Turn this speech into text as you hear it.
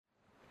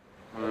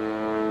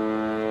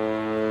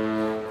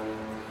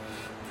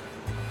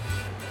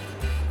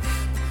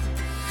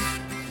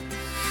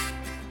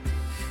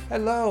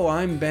Hello,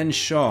 I'm Ben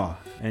Shaw,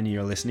 and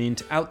you're listening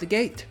to Out the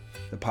Gate,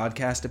 the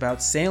podcast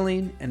about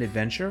sailing and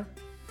adventure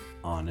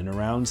on and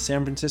around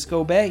San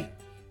Francisco Bay.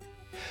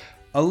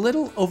 A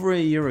little over a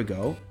year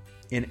ago,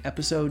 in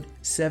episode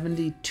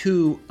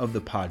 72 of the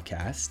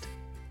podcast,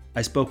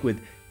 I spoke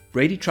with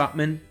Brady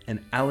Trotman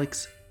and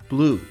Alex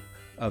Blue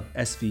of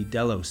SV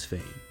Delos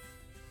fame.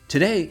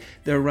 Today,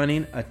 they're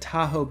running a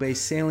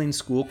Tahoe-based sailing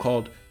school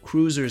called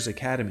Cruisers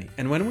Academy,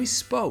 and when we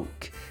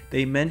spoke,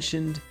 they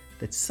mentioned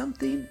that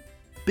something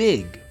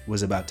big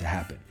was about to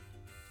happen.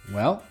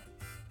 Well,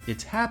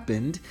 it's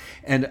happened,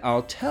 and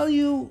I'll tell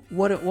you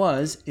what it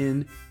was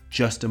in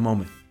just a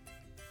moment.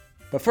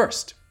 But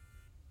first,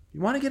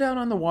 you want to get out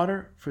on the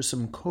water for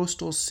some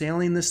coastal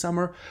sailing this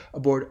summer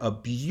aboard a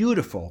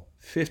beautiful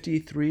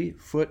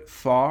 53-foot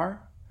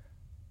Phar?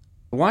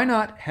 Why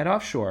not head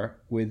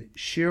offshore with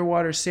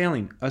Shearwater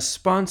Sailing, a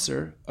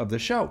sponsor of the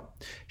show?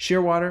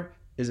 Shearwater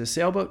is a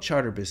sailboat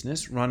charter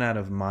business run out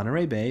of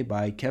Monterey Bay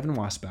by Kevin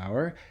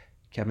Wasbauer.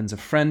 Kevin's a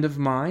friend of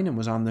mine and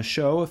was on the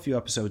show a few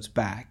episodes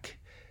back.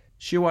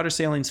 Shearwater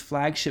Sailing's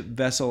flagship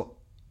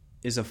vessel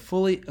is a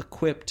fully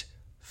equipped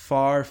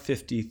Phar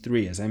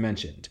 53, as I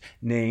mentioned,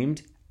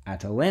 named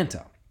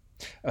Atalanta.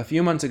 A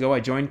few months ago,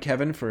 I joined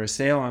Kevin for a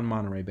sail on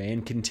Monterey Bay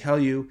and can tell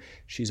you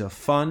she's a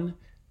fun,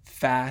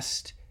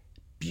 fast,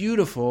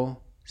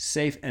 beautiful,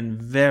 safe,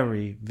 and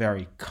very,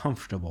 very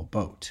comfortable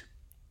boat.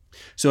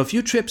 So a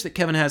few trips that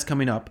Kevin has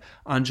coming up.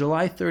 On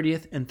July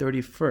 30th and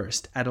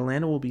 31st,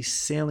 Atalanta will be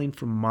sailing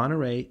from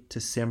Monterey to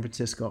San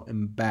Francisco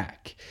and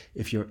back.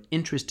 If you're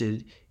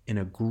interested in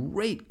a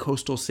great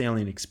coastal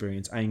sailing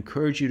experience, I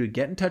encourage you to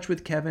get in touch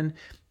with Kevin.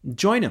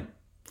 Join him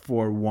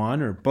for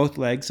one or both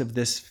legs of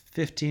this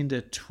 15 to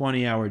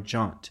 20 hour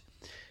jaunt.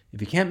 If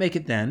you can't make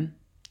it then,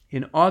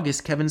 in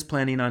August, Kevin's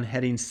planning on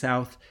heading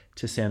south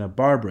to Santa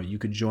Barbara. You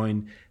could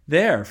join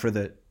there for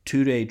the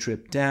 2-day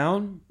trip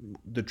down,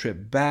 the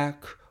trip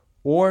back,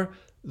 or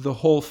the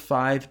whole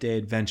 5-day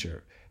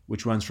adventure,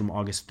 which runs from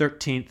August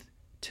 13th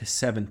to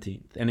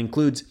 17th and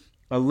includes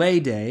a lay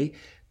day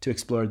to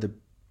explore the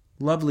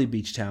lovely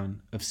beach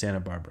town of Santa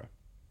Barbara.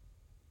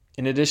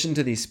 In addition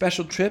to these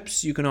special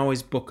trips, you can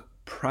always book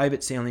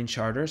private sailing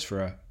charters for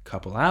a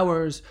couple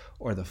hours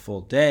or the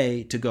full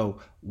day to go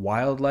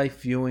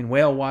wildlife viewing,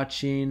 whale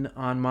watching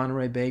on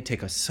Monterey Bay,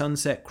 take a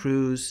sunset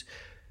cruise,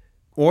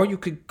 or you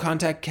could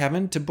contact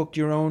Kevin to book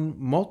your own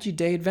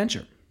multi-day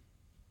adventure.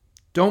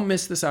 Don't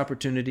miss this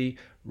opportunity.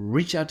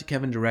 Reach out to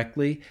Kevin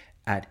directly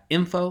at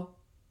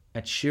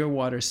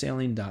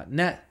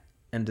info@shearwatersailing.net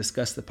and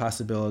discuss the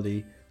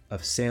possibility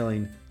of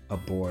sailing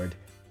aboard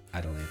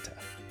Atalanta.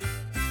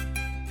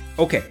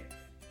 Okay,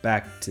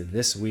 back to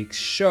this week's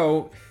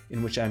show,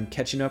 in which I'm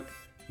catching up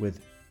with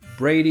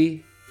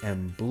Brady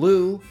and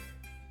Blue,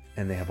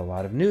 and they have a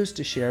lot of news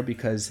to share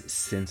because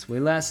since we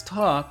last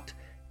talked,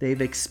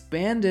 they've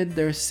expanded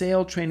their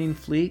sail training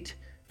fleet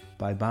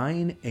by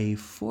buying a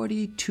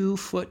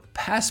 42-foot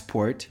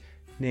Passport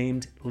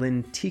named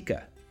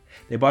Lintika.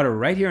 They bought her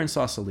right here in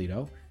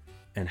Sausalito,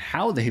 and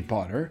how they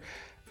bought her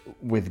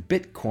with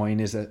Bitcoin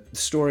is a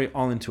story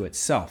all into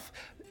itself.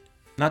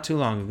 Not too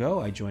long ago,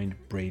 I joined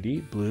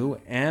Brady,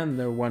 Blue, and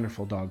their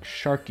wonderful dog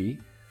Sharky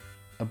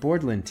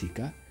aboard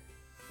Lintika,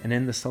 and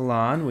in the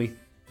salon we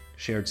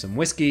shared some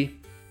whiskey,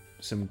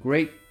 some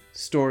great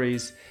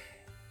stories,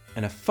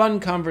 and a fun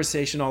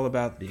conversation all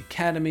about the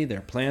Academy,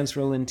 their plans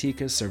for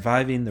Lintika,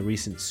 surviving the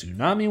recent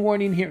tsunami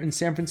warning here in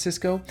San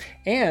Francisco,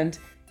 and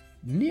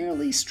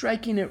nearly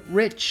striking it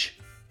rich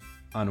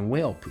on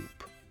whale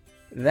poop.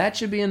 That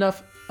should be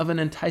enough of an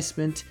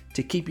enticement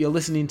to keep you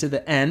listening to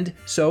the end,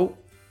 so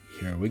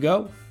here we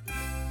go.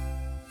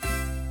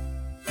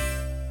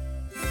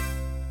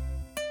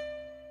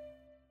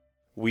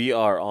 We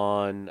are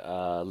on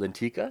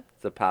Lintika,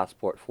 the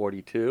Passport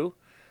 42.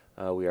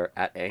 We are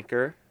at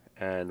anchor,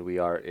 and we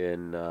are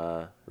in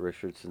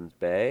Richardson's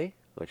Bay,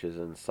 which is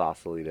in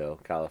Sausalito,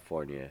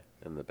 California,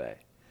 in the Bay.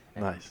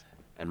 Nice.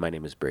 And my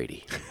name is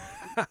Brady.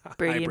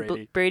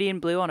 Brady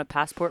and Blue on a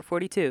Passport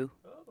 42.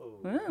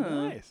 Oh,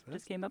 nice.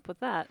 Just came up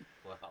with that.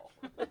 Wow.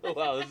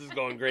 Wow, this is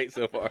going great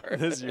so far.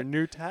 This is your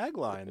new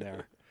tagline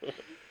there.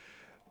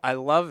 I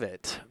love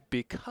it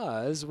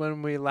because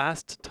when we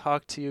last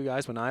talked to you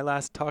guys, when I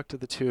last talked to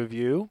the two of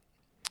you,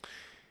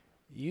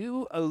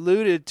 you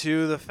alluded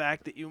to the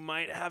fact that you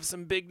might have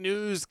some big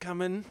news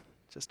coming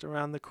just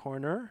around the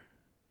corner.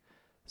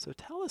 So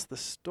tell us the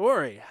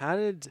story. How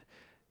did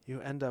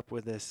you end up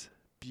with this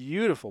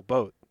beautiful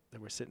boat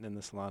that we're sitting in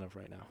the salon of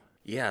right now?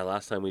 Yeah,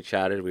 last time we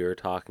chatted, we were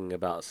talking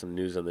about some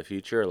news on the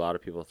future. A lot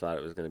of people thought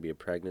it was going to be a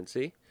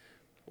pregnancy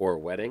or a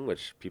wedding,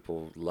 which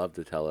people love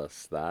to tell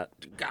us that.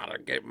 You gotta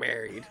get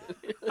married.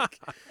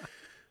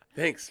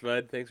 Thanks,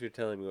 Bud. Thanks for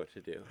telling me what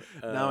to do.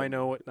 Now I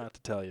know what not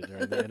to tell you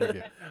during the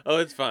interview. Oh,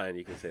 it's fine.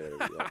 You can say that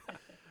if you like.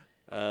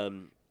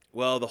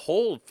 Well, the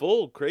whole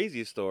full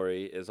crazy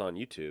story is on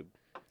YouTube,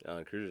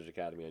 on Cruisers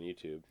Academy on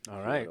YouTube.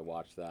 All right. If you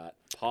want to watch that.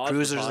 Pause the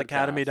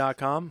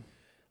Cruisersacademy.com?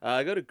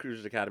 Go to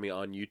Cruisers Academy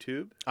on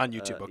YouTube. On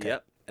YouTube, okay.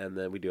 Yep. And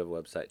then we do have a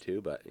website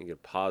too, but you can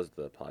pause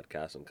the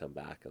podcast and come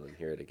back and then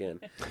hear it again.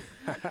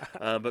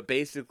 But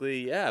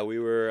basically, yeah, we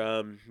were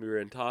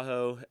in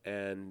Tahoe,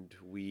 and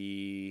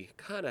we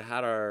kind of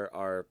had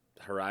our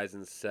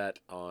horizons set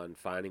on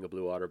finding a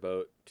blue water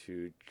boat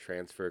to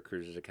transfer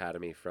Cruisers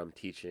Academy from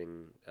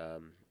teaching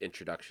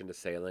introduction to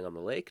sailing on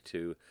the lake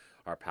to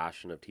our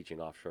passion of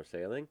teaching offshore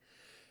sailing.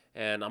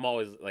 And I'm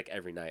always, like,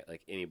 every night,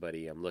 like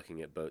anybody, I'm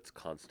looking at boats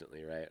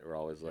constantly, right? We're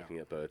always looking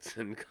at boats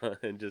and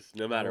just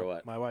no matter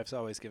what. My wife's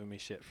always giving me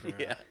shit for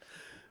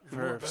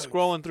for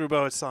scrolling through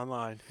boats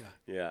online.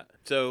 Yeah.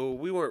 So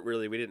we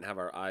didn't have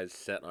our eyes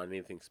set on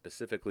anything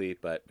specifically,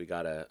 but we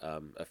got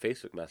a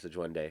Facebook message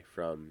one day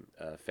from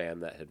a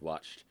fan that had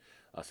watched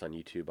us on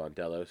YouTube on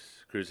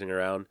Delos cruising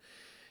around.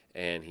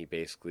 And he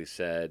basically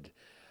said,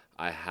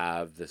 I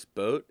have this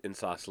boat in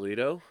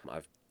Sausalito.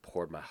 I've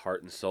poured my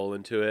heart and soul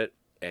into it.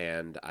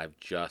 And I've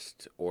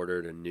just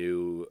ordered a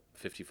new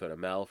 50-foot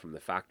ML from the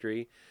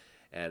factory,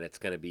 and it's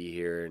going to be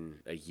here in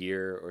a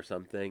year or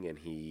something. And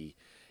he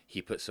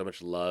put so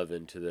much love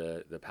into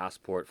the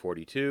Passport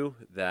 42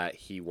 that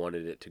he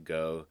wanted it to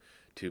go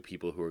to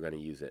people who are going to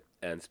use it.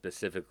 And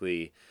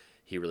specifically,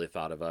 he really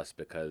thought of us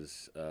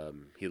because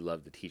he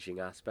loved the teaching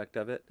aspect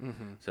of it.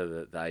 Mm-hmm.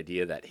 So the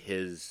idea that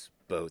his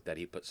boat that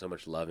he put so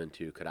much love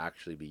into could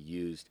actually be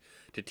used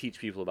to teach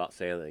people about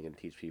sailing and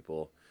teach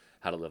people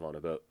how to live on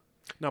a boat.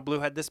 Now, Blue,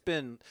 had this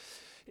been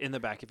in the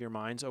back of your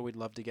minds, we'd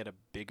love to get a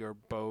bigger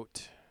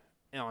boat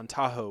on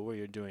Tahoe where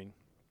you're doing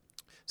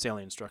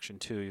sailing instruction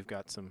too. You've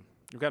got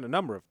a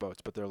number of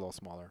boats, but they're a little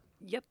smaller.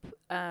 Yep.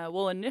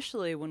 Well,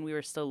 initially when we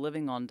were still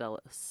living on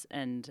Delos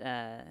and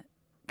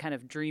kind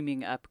of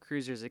dreaming up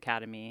Cruisers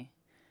Academy,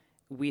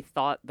 we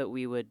thought that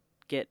we would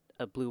get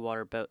a blue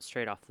water boat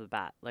straight off the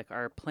bat. Like,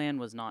 our plan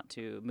was not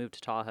to move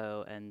to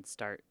Tahoe and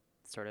start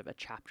sort of a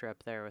chapter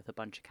up there with a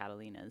bunch of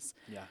Catalinas.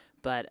 Yeah.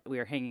 But we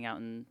were hanging out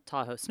in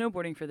Tahoe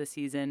snowboarding for the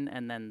season,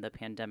 and then the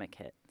pandemic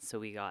hit. So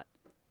we got,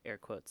 air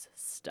quotes,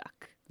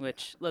 stuck.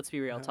 Which, let's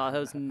be real,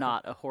 Tahoe's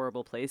not a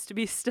horrible place to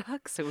be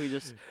stuck. So we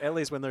just... At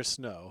least when there's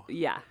snow.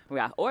 Yeah.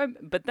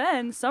 But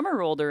then summer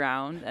rolled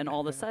around, and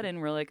all of a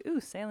sudden we're like, ooh,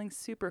 sailing's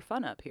super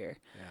fun up here.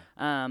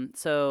 Yeah.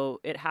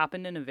 So it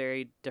happened in a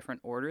very different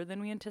order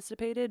than we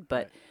anticipated,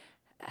 but... Right.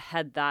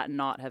 Had that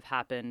not have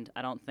happened,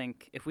 I don't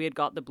think, if we had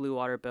got the blue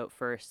water boat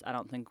first, I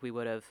don't think we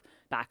would have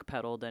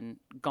backpedaled and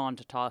gone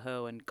to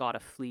Tahoe and got a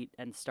fleet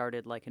and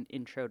started like an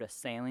intro to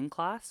sailing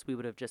class. We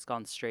would have just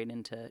gone straight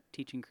into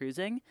teaching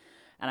cruising.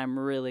 And I'm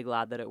really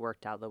glad that it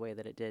worked out the way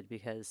that it did,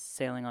 because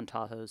sailing on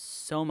Tahoe is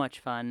so much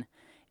fun,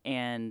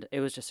 and it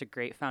was just a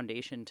great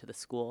foundation to the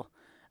school.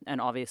 And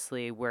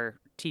obviously we're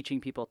teaching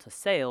people to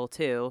sail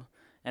too.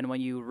 And when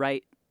you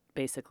write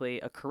basically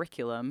a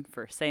curriculum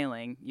for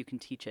sailing, you can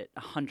teach it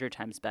 100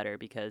 times better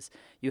because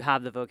you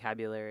have the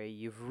vocabulary,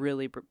 you've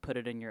really put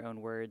it in your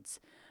own words.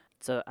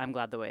 So I'm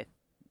glad the way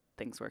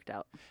things worked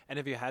out. And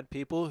have you had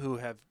people who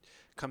have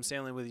come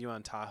sailing with you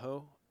on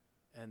Tahoe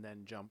and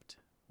then jumped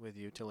with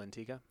you to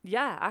Lintika?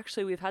 Yeah,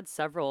 actually we've had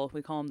several.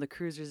 We call them the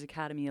Cruisers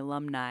Academy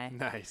alumni.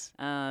 Nice.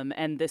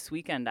 And this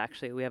weekend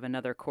actually we have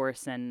another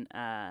course, and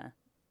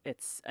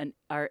it's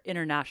our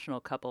international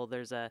couple.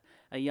 There's a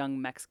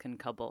young Mexican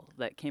couple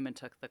that came and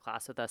took the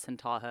class with us in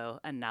Tahoe,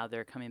 and now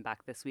they're coming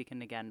back this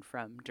weekend again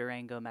from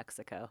Durango,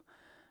 Mexico.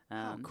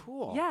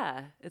 Cool.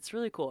 Yeah, it's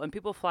really cool. And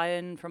people fly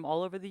in from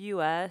all over the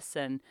U.S.,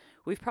 and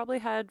we've probably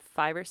had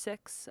 5 or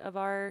 6 of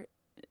our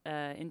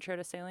Intro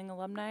to Sailing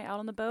alumni out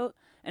on the boat.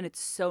 And it's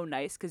so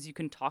nice because you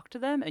can talk to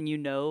them and you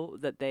know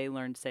that they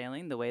learned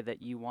sailing the way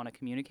that you want to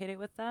communicate it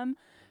with them.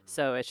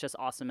 So it's just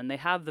awesome. And they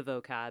have the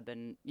vocab,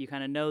 and you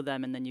kind of know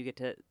them, and then you get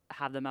to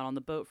have them out on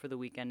the boat for the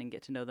weekend and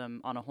get to know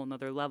them on a whole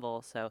nother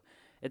level. So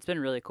it's been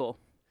really cool.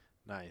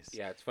 Nice.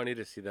 Yeah, it's funny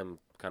to see them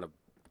kind of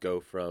go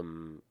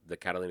from the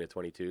Catalina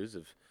 22s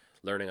of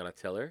learning on a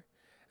tiller,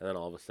 and then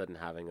all of a sudden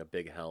having a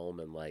big helm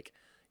and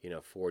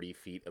 40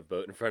 feet of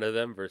boat in front of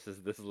them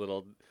versus this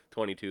little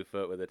 22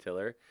 foot with a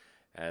tiller.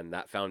 And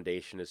that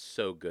foundation is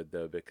so good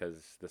though,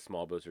 because the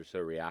small boats are so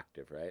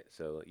reactive, right?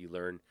 So you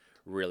learn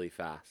really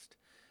fast.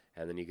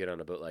 And then you get on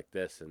a boat like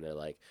this, and they're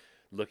like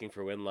looking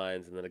for wind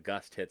lines, and then a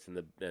gust hits,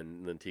 and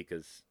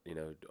Lintika's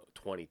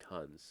 20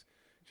 tons,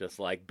 just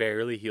like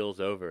barely heels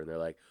over, and they're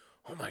like,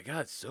 "Oh my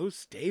God, so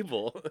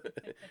stable!"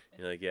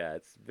 You're like, "Yeah,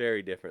 it's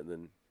very different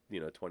than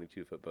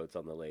 22-foot boats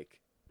on the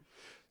lake."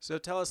 So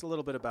tell us a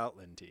little bit about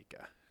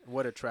Lintika.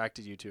 What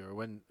attracted you to her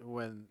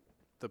when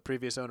the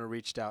previous owner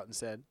reached out and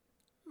said,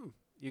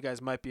 "You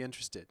guys might be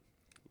interested"?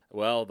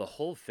 Well, the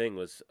whole thing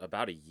was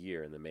about a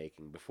year in the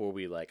making. Before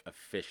we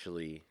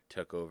officially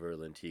took over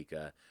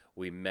Lintika,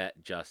 we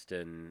met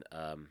Justin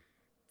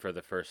for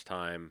the first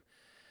time,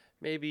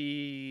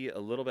 maybe a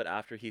little bit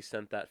after he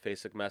sent that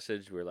Facebook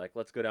message. We were like,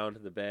 let's go down to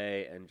the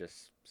bay and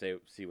just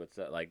see what's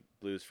up.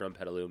 Blue's from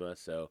Petaluma,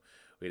 so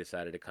we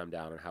decided to come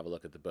down and have a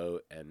look at the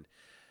boat, and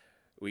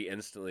we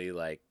instantly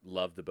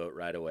loved the boat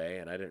right away.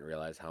 And I didn't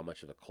realize how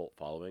much of a cult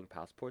following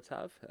Passports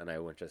have. And I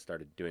just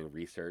started doing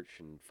research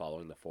and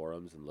following the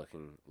forums and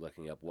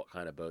looking up what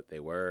kind of boat they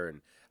were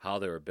and how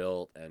they were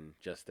built, and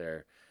just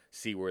their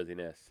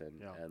seaworthiness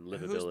and livability.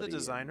 Who's the and-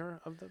 designer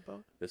of the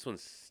boat? This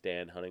one's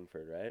Stan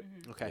Huntingford, right?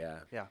 Okay.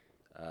 Yeah.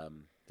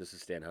 This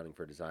is Stan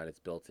Huntingford design. It's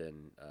built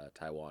in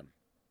Taiwan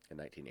in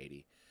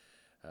 1980.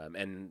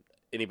 And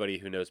anybody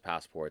who knows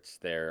passports,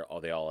 they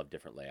all have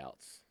different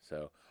layouts.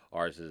 So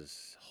ours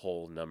is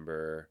hull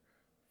number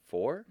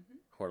 4.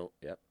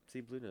 Yep.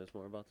 See, Blue knows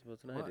more about the boat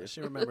than I do.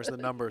 She remembers the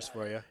numbers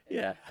for you.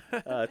 Yeah,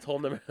 it's hull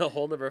number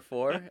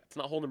 4. It's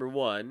not hull number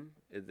 1,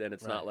 and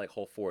it's not like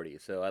hull 40.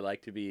 So I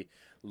like to be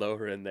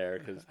lower in there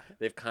because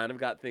they've kind of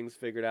got things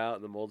figured out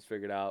and the molds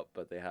figured out,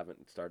 but they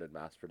haven't started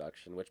mass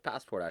production, which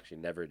Passport actually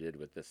never did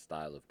with this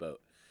style of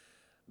boat.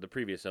 The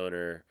previous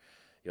owner,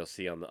 you'll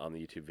see on the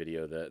YouTube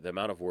video, the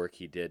amount of work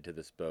he did to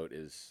this boat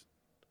is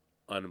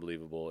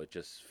unbelievable. It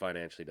just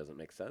financially doesn't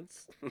make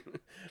sense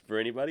for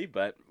anybody,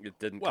 but it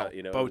didn't. Well,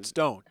 boats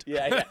don't.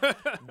 Yeah.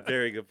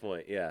 Very good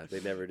point. Yeah,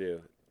 they never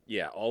do.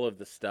 Yeah, all of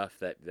the stuff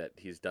that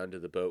he's done to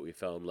the boat, we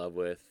fell in love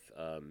with.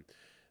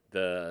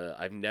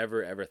 I've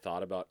never ever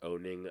thought about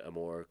owning a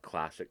more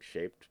classic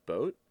shaped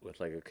boat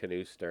with like a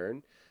canoe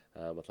stern,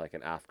 with like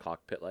an aft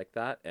cockpit like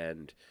that,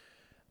 and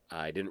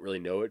I didn't really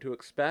know what to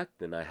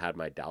expect, and I had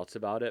my doubts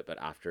about it. But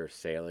after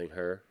sailing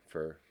her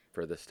for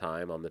this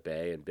time on the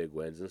bay and big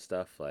winds and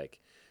stuff, like,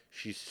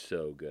 she's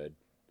so good.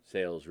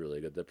 Sails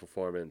really good. The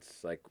performance,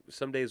 like,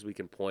 some days we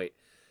can point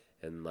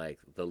in like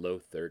the low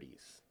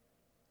 30s.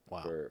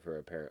 Wow. For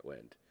apparent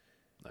wind.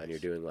 Nice. And you're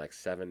doing like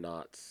 7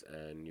 knots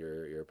and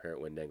your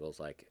apparent wind angle's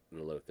like in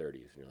the low 30s,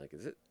 and you're like,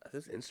 are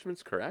those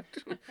instruments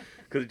correct?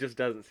 Because it just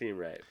doesn't seem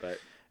right.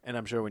 And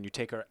I'm sure when you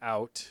take her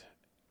out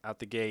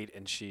the gate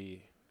and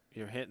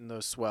you're hitting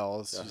those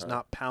swells, she's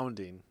not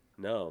pounding.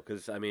 No,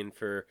 because I mean,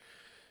 for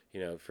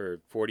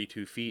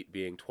 42 feet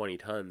being 20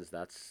 tons,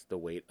 that's the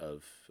weight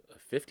of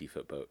a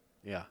 50-foot boat.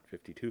 Yeah.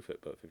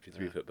 52-foot boat,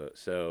 53-foot boat.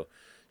 So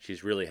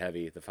she's really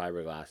heavy. The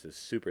fiberglass is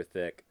super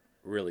thick,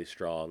 really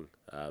strong.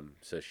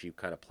 So she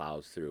kind of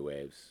plows through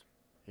waves.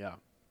 Yeah.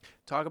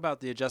 Talk about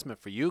the adjustment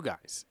for you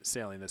guys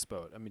sailing this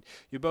boat. I mean,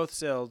 you both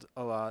sailed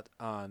a lot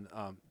on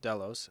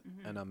Delos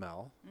and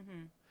Amel,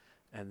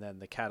 and then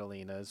the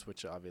Catalinas,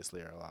 which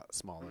obviously are a lot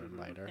smaller and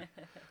lighter.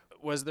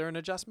 Was there an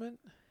adjustment?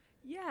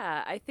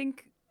 Yeah, I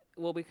think.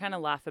 Well, we kind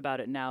of laugh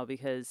about it now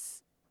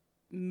because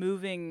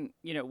moving,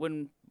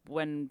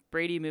 when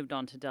Brady moved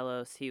on to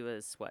Delos, he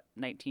was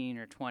 19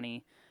 or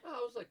 20. Oh, I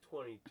was like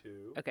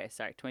 22. Okay,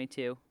 sorry,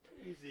 22.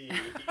 Easy.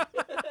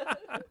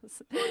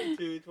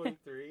 22,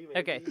 23. Maybe.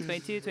 Okay,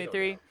 22,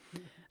 23.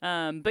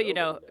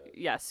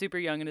 But super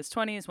young in his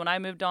 20s. When I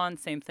moved on,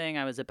 same thing.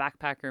 I was a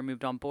backpacker,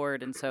 moved on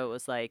board, and so it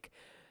was like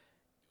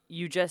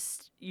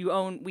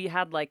we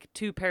had like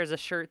 2 pairs of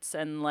shirts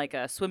and like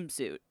a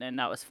swimsuit, and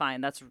that was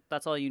fine.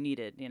 That's all you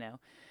needed,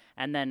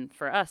 And then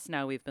for us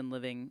now, we've been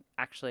living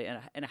actually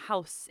in a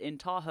house in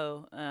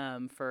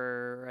Tahoe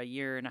for a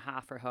year and a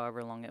half or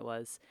however long it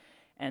was.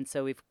 And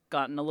so we've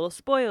gotten a little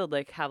spoiled,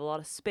 like have a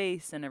lot of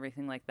space and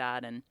everything like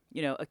that, and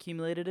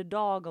accumulated a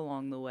dog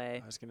along the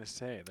way. I was gonna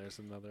say there's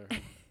another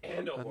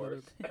And a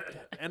horse.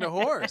 and a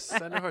horse.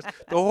 And a horse.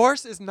 The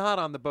horse is not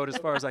on the boat as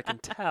far as I can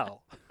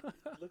tell.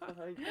 Look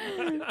behind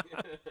you.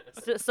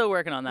 Still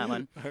working on that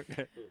one.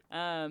 Okay.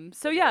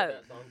 So yeah,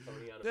 That song,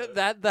 Tony, on a boat.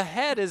 That the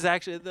head is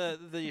actually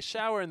the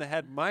shower in the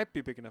head might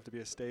be big enough to be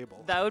a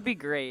stable. that would be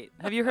great.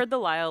 Have you heard the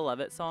Lyle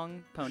Lovett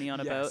song, Pony on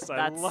a Yes, Boat?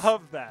 I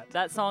love that.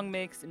 That song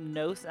makes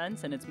no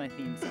sense, and it's my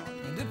theme song.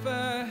 And if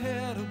I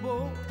had a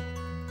boat,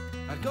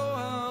 I'd go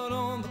out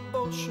on the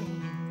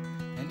ocean.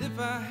 And if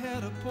I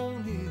had a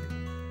pony,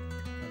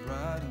 I'd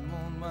ride him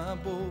on my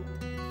boat.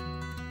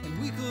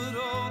 And we could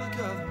all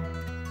together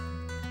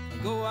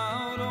go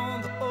out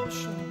on the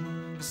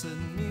ocean,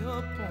 setting me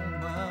up on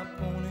my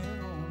pony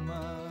on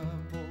my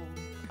boat.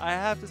 I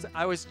have to say,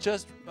 I was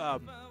just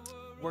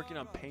working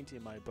on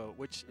painting my boat,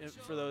 which,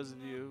 for those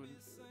of you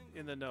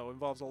in the know,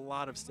 involves a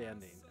lot of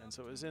sanding. And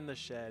so it was in the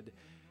shed,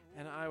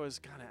 and I was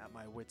kind of at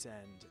my wit's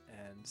end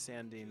and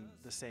sanding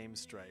the same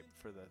stripe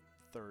for the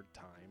 3rd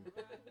time.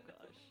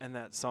 And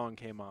that song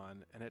came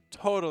on, and it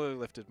totally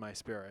lifted my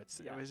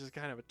spirits. Yeah. It was just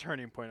kind of a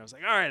turning point. I was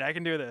like, all right, I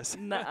can do this.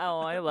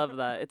 I love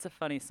that. It's a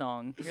funny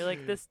song. You're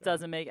like, this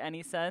doesn't make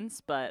any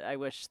sense, but I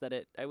wish that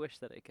it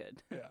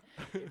could.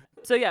 Yeah.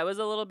 So yeah, it was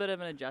a little bit of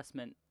an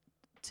adjustment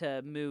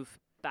to move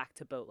back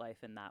to boat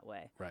life in that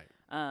way. Right.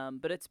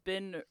 But it's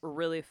been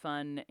really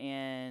fun,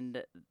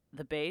 and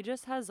the bay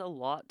just has a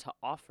lot to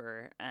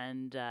offer.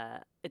 And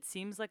it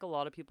seems like a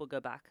lot of people go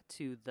back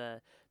to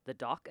the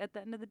dock at the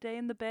end of the day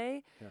in the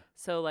bay. Yeah.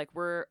 So like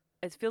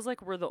it feels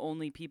like we're the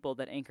only people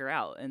that anchor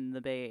out in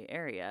the Bay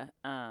Area.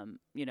 At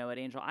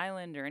Angel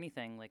Island or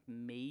anything, like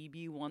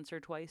maybe once or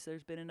twice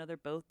there's been another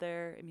boat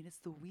there. I mean, it's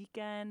the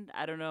weekend.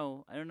 I don't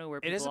know where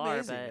people It is are,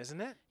 amazing, but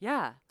isn't it?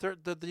 yeah,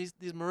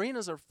 These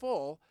marinas are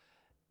full,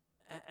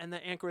 and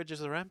the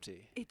anchorages are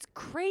empty. it's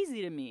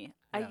crazy to me.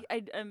 Yeah.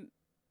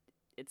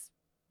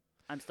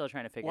 I'm still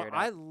trying to figure it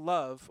I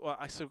out.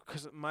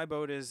 because my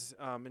boat is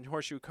in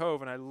Horseshoe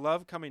Cove, and I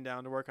love coming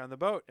down to work on the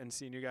boat and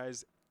seeing you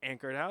guys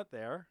anchored out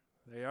there.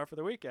 There you are for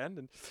the weekend,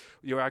 and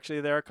you were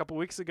actually there a couple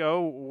weeks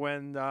ago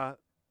when the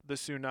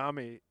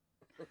tsunami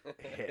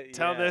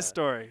Tell this Yeah.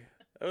 story.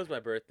 It was my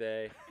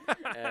birthday,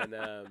 and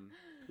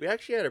we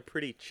actually had a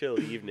pretty chill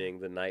evening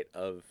the night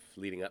of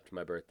leading up to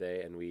my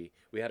birthday, and we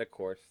had a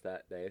course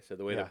that day. So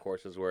the way Yeah. the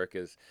courses work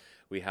is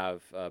we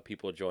have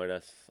people join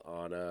us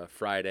on a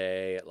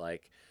Friday at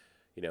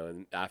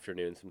in the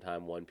afternoon,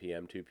 sometime 1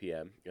 p.m., 2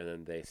 p.m., and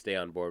then they stay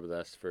on board with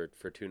us for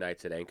 2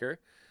 nights at Anchor,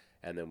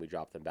 and then we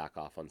drop them back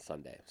off on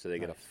Sunday. So they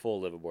get a Nice.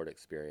 full liveaboard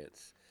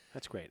experience.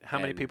 That's great. How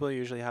many And- people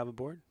usually have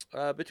aboard?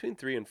 Between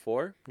 3 and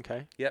 4.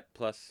 Okay. Yep,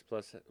 plus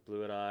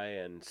Blue and I,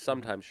 and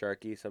sometimes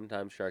Sharky.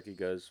 Sometimes Sharky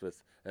goes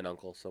with an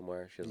uncle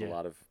somewhere. She has Yeah. a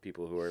lot of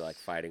people who are like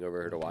fighting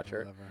over her to watch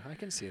her. Love I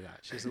can see that.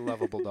 She's a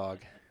lovable dog.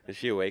 Is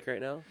she awake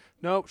right now?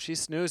 Nope, she's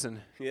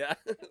snoozing. Yeah,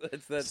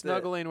 that's it.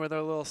 Snuggling with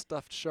her little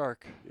stuffed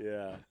shark.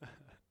 Yeah.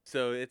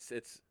 So it's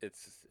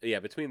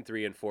between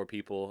 3 and 4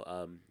 people,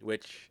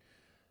 which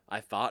I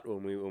thought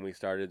when we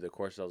started the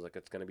course, I was like,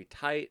 it's gonna be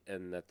tight,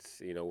 and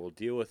that's we'll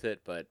deal with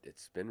it. But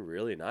it's been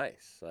really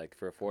nice. Like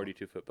for a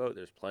 42-foot boat,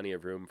 there's plenty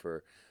of room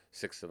for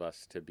 6 of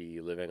us to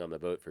be living on the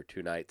boat for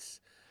 2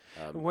 nights.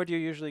 Where do you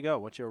usually go?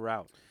 What's your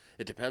route?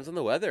 It depends on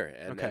the weather,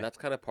 and Okay. that's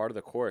kind of part of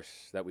the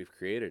course that we've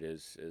created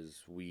is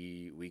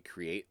we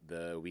create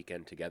the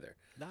weekend together.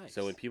 Nice.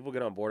 So when people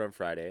get on board on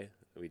Friday,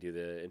 we do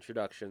the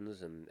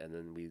introductions, and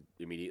then we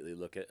immediately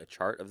look at a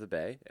chart of the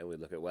bay, and we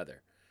look at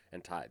weather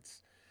and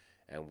tides.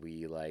 And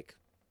we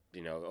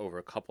over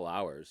a couple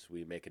hours,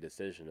 we make a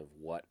decision of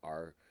what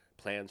our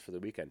plans for the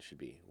weekend should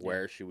be.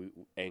 Where should we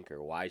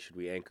anchor? Why should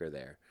we anchor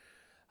there?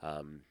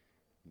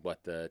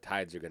 What the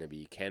tides are going to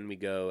be. Can we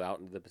go out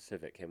into the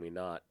Pacific? Can we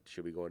not?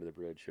 Should we go into the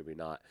bridge? Should we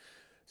not?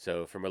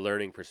 So from a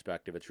learning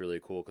perspective, it's really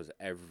cool because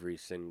every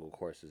single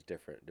course is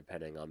different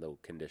depending on the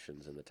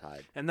conditions and the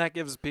tide. And that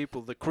gives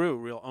people, the crew,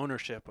 real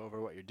ownership over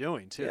what you're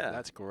doing, too. Yeah.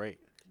 That's great.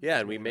 Yeah,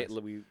 and we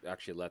really we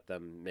actually let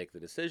them make the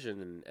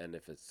decision, and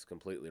if it's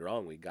completely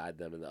wrong, we guide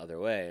them in the other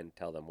way and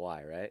tell them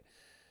why, right?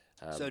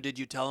 So did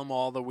you tell them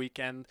all the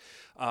weekend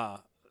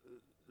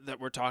that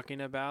we're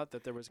talking about,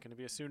 that there was going to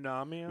be a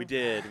tsunami? We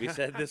did. We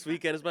said this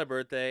weekend is my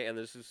birthday, and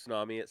there's a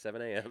tsunami at 7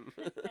 a.m.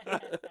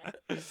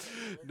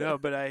 No,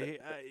 but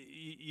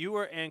you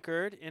were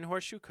anchored in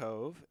Horseshoe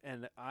Cove,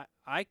 and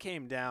I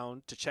came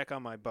down to check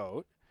on my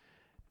boat.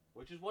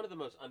 Which is one of the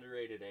most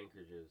underrated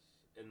anchorages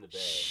in the bay.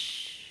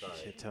 Sorry.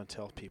 Shit, don't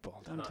tell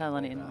people. Don't tell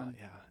anyone.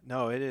 Yeah.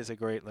 No, it is a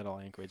great little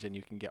anchorage, and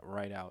you can get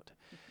right out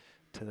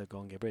to the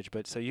Golden Gate Bridge.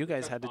 But so you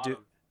guys had to do.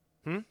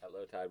 At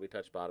low tide. We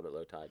touched bottom at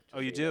low tide. Oh,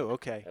 you do?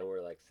 Okay. And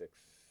we're like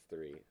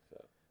 6'3",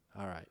 so.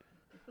 All right.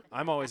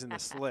 I'm always in the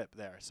slip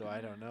there, so I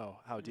don't know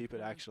how deep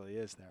it actually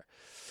is there.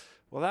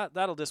 Well,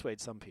 that'll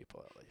dissuade some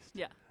people at least.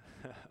 Yeah.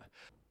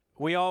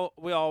 We all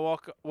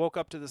woke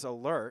up to this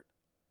alert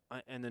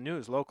in the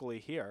news locally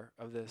here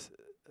of this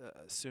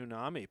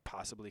tsunami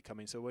possibly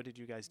coming. So what did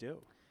you guys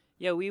do?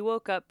 Yeah, we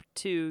woke up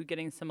to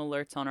getting some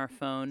alerts on our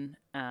phone.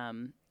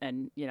 And,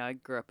 I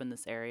grew up in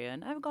this area,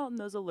 and I've gotten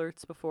those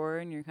alerts before,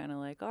 and you're kind of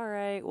like, all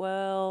right,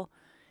 well,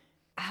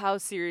 how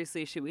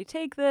seriously should we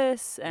take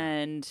this?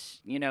 And,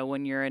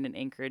 when you're in an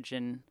anchorage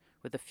and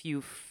with a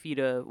few feet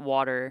of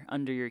water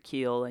under your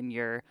keel and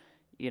you're,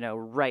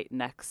 right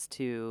next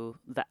to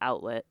the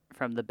outlet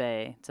from the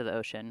bay to the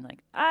ocean,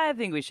 like, I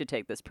think we should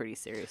take this pretty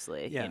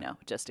seriously,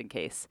 just in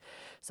case.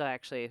 So I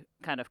actually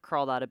kind of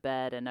crawled out of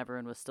bed, and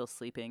everyone was still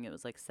sleeping. It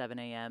was like 7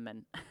 a.m.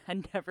 and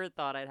I never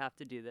thought I'd have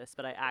to do this,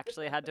 but I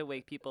actually had to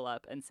wake people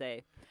up and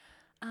say,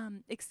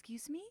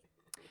 excuse me,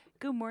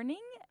 good morning.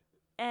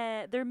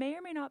 There may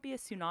or may not be a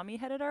tsunami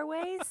headed our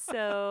way,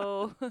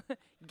 so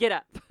get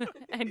up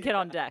and get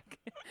on deck.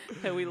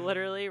 And we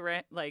literally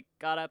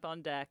got up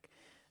on deck.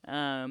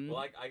 Well,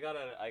 I got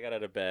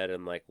out of bed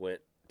and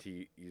went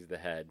to use the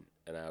head,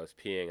 and I was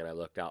peeing, and I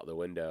looked out the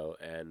window,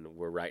 and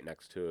we're right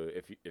next to,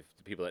 if the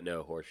people that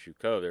know Horseshoe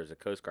Cove, there's a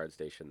Coast Guard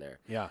station there.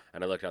 Yeah.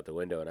 And I looked out the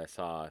window, and I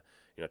saw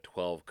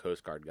 12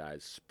 Coast Guard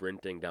guys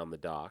sprinting down the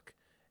dock,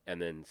 and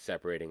then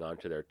separating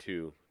onto their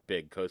 2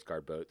 big Coast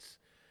Guard boats,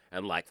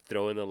 and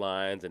throwing the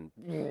lines and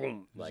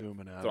Zooming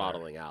out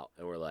throttling out,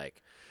 and we're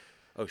like,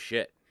 oh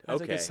shit.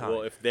 That's a good Okay, sign.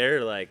 well, if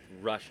they're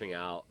rushing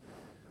out,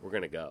 we're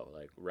gonna go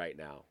right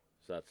now.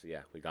 So that's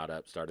we got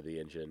up, started the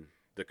engine.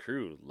 The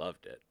crew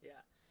loved it.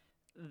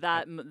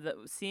 Yeah.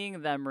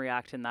 Seeing them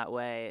react in that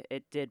way,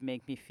 it did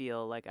make me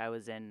feel like I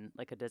was in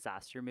a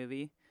disaster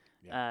movie.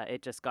 Yeah.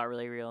 It just got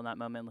really real in that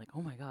moment. Like,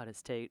 oh my God,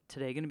 is today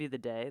going to be the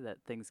day that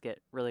things get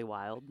really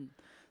wild?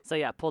 So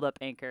yeah, pulled up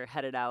anchor,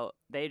 headed out.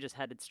 They just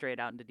headed straight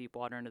out into deep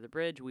water under the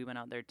bridge. We went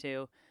out there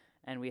too.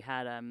 And we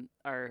had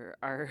our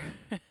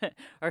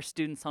our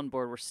students on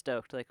board were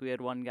stoked. We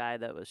had one guy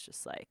that was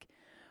just like,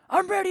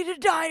 I'm ready to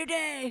die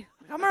today.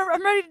 I'm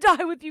ready to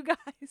die with you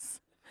guys.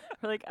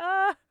 We're like,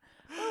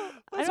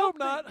 Let's hope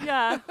not.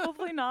 Yeah,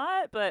 hopefully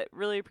not. But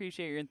really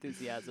appreciate your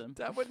enthusiasm.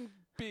 That wouldn't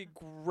be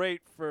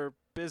great for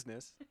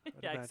business. I'd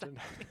Yeah, imagine.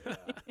 But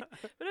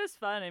it was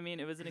fun. I mean,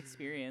 it was an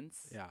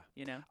experience.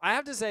 Yeah. I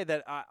have to say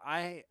that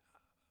I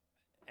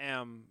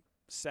am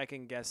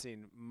second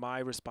guessing my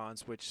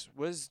response, which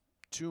was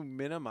to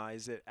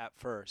minimize it at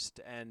first.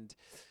 And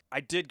I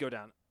did go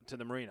down to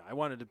the marina. I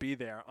wanted to be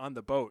there on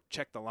the boat,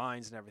 check the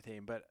lines and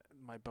everything, but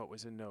my boat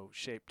was in no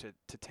shape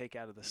to take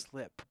out of the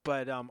slip.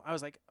 But I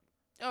was like,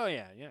 oh,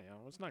 yeah,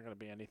 it's not going to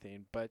be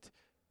anything. But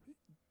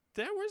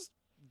there was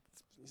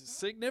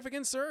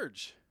significant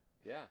surge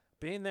Yeah.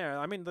 being there.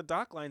 I mean, the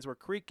dock lines were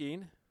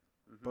creaking.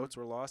 Mhm. Boats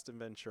were lost in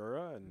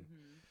Ventura. And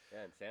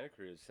Yeah, in Santa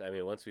Cruz, I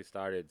mean, once we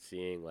started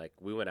seeing, like,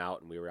 we went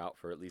out and we were out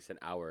for at least an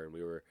hour and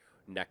we were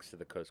next to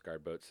the Coast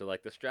Guard boat. So,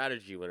 like, the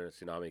strategy when a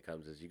tsunami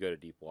comes is you go to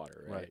deep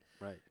water, right?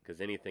 Right. Because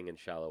anything in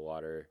shallow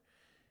water,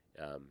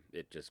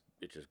 it just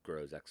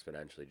grows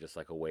exponentially, just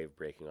like a wave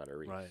breaking on a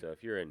reef. Right. So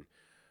if you're in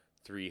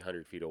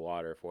 300 feet of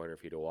water, 400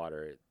 feet of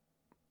water,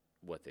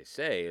 what they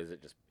say is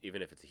it just,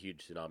 even if it's a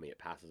huge tsunami, it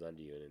passes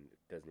under you and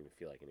it doesn't even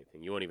feel like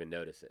anything. You won't even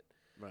notice it.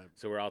 Right.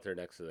 So we're out there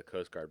next to the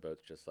Coast Guard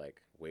boats, just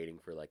like waiting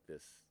for like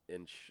this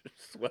inch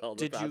swell.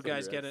 to Did pass you under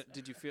guys get us. it?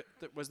 Did you feel?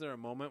 Was there a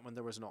moment when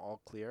there was an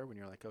all clear when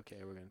you're like, okay,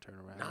 we're gonna turn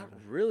around? Not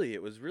really.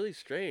 It was really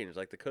strange.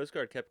 Like the Coast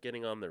Guard kept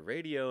getting on the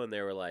radio, and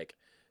they were like,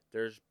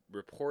 "There's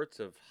reports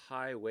of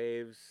high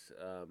waves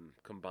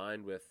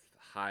combined with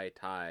high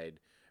tide.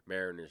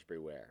 Mariners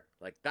beware."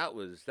 Like that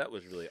was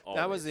really all.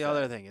 That they was the said.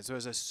 other thing. Is it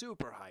was a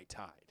super high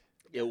tide,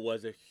 It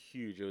was a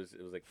huge. It was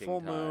like king full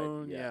tide.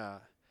 moon. Yeah.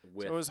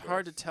 With So it was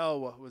hard to this.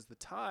 tell what was the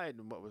tide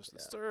and what was the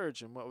Yeah.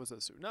 surge and what was the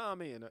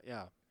tsunami and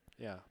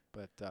yeah.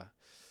 But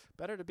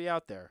better to be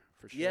out there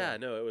for sure. Yeah,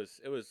 no, it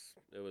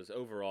was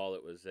overall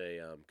it was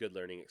a good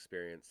learning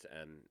experience,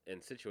 and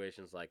in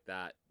situations like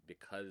that,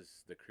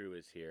 because the crew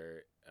is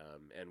here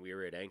and we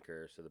were at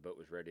anchor, so the boat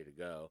was ready to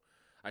go.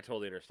 I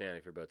totally understand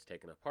if your boat's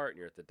taken apart and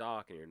you're at the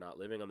dock and you're not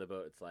living on the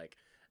boat. It's like,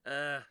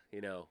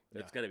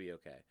 it's gonna be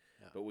okay.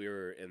 Yeah. But we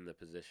were in the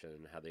position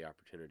and had the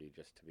opportunity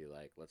just to be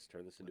like, let's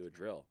turn this into a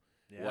drill.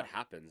 Yeah. What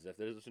happens if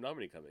there's a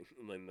tsunami coming?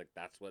 And then, like,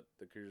 that's what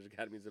the Cruisers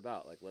Academy is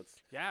about. Like, let's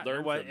Yeah,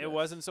 learn from it this.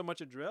 wasn't so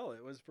much a drill;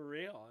 it was for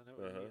real,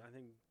 and I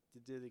think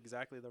it did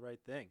exactly the right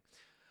thing.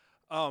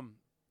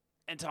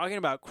 And talking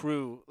about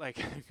crew, like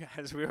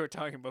as we were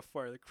talking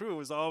before, the crew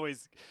was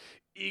always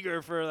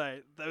eager for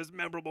like those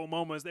memorable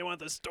moments. They want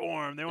the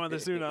storm, they want the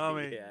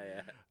tsunami.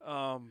 yeah.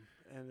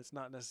 And it's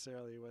not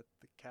necessarily what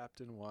the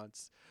captain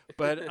wants.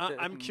 But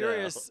I'm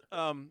curious,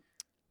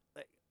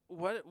 like,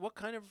 what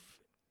kind of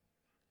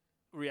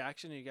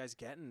reaction are you guys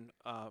getting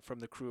from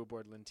the crew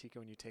aboard Lentico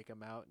when you take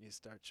them out and you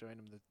start showing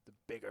them the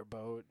bigger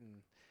boat?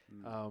 And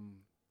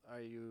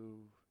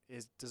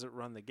does it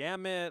run the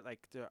gamut?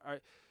 Like,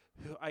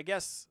 I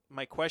guess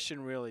my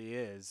question really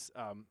is,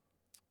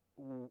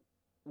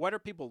 what are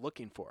people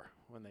looking for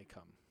when they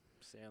come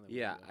sailing? with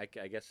Yeah,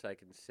 you? I guess I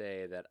can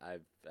say that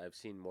I've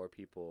seen more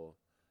people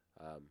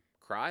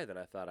cry than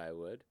I thought I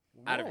would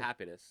out of Whoa.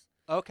 happiness.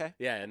 Okay.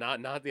 Yeah,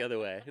 not the other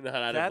way. Not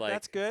out That- of like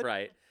that's good.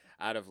 fright.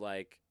 Out of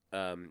like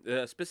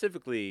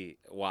specifically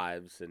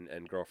wives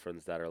and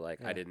girlfriends that are like,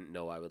 Yeah. I didn't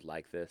know I would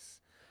like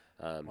this.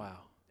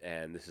 Wow.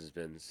 And this has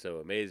been so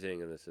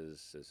amazing, and this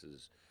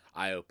is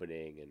eye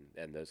opening,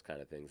 and those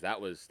kind of things.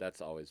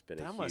 That's always been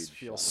a That huge must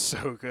feel shock.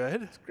 so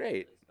good. It's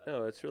great.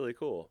 No, it's really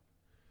cool.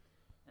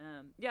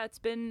 Yeah, it's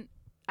been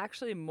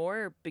actually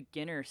more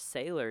beginner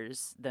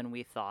sailors than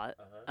we thought.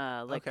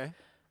 Like Okay.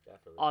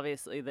 Definitely.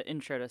 obviously the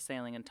intro to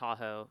sailing in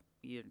Tahoe,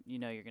 you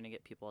know you're going to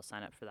get people to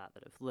sign up for that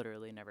have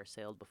literally never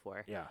sailed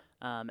before. Yeah.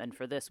 And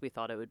for this, we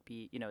thought it would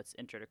be, it's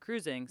intro to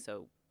cruising,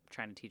 so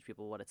trying to teach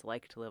people what it's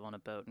like to live on a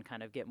boat and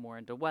kind of get more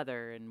into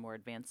weather and more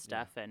advanced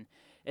stuff. And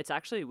it's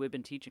actually, we've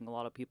been teaching a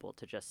lot of people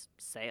to just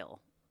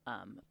sail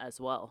as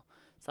well.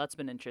 So that's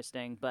been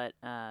interesting. But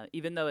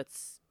even though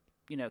it's,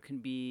 can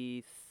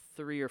be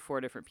 3 or 4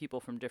 different people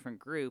from different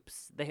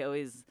groups, they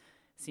always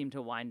seem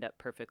to wind up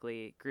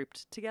perfectly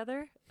grouped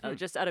together,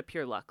 just out of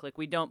pure luck. Like,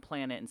 we don't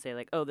plan it and say,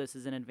 like, oh, this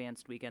is an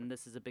advanced weekend,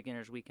 this is a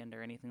beginner's weekend,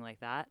 or anything like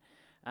that.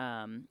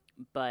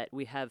 But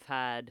we have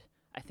had,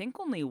 I think,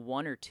 only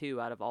 1 or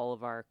 2 out of all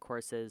of our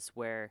courses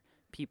where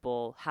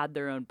people had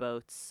their own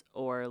boats,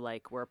 or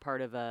like were a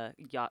part of a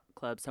yacht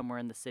club somewhere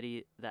in the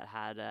city that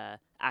had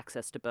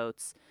access to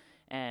boats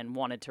and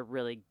wanted to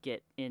really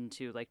get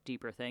into like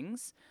deeper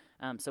things.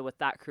 So with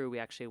that crew, we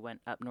actually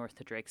went up north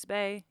to Drake's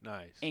Bay,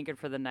 Nice. anchored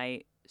for the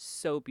night.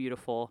 So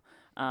beautiful,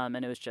 and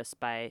it was just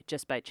by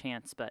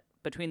chance. But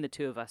between the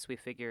two of us, we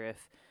figure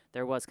if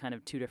there was kind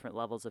of 2 different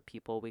levels of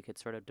people, we could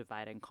sort of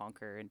divide and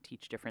conquer and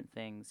teach different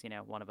things.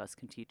 One of us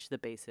can teach the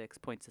basics,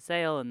 points of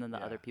sail, and then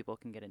the other people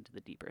can get into the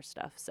deeper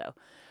stuff. So,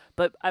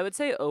 but I would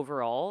say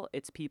overall,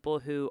 it's people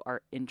who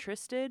are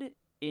interested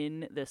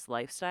in this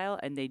lifestyle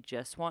and they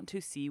just want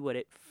to see what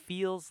it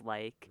feels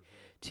like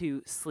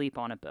to sleep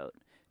on a boat,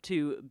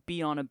 to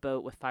be on a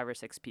boat with 5 or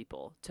 6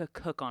 people, to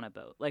cook on a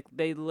boat. Like,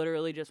 they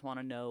literally just want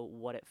to know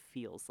what it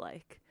feels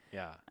like.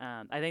 Yeah.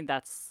 I think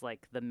that's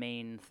like the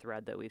main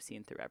thread that we've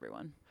seen through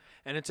everyone.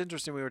 And it's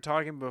interesting. We were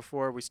talking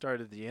before we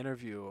started the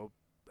interview,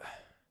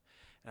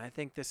 and I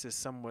think this is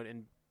somewhat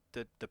in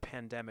the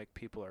pandemic.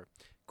 People are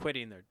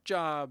quitting their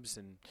jobs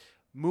and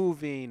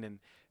moving, and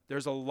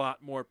there's a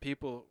lot more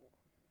people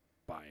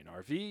buying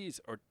RVs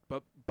or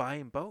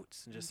buying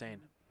boats and just saying,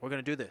 we're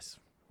going to do this.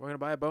 We're going to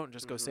buy a boat and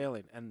just go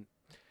sailing. And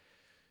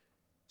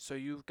So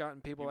you've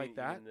gotten people You like mean-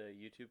 that. you mean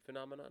the YouTube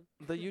phenomenon?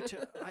 The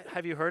YouTube.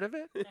 Have you heard of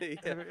it?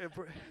 Yeah.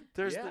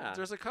 Yeah.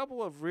 There's a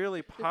couple of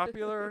really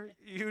popular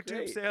YouTube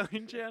Great.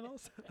 sailing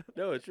channels.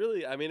 No, it's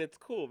really. I mean, it's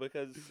cool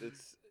because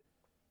it's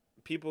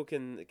people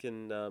can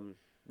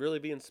really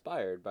be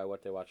inspired by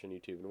what they watch on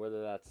YouTube, and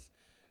whether that's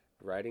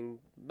riding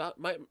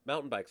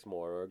mountain bikes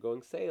more, or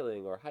going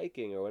sailing, or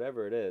hiking, or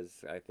whatever it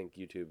is. I think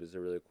YouTube is a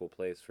really cool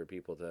place for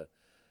people to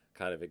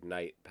kind of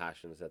ignite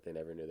passions that they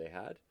never knew they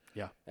had.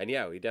 Yeah. And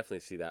yeah, we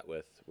definitely see that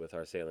with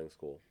our sailing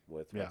school,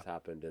 with what's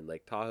happened in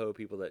Lake Tahoe.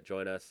 People that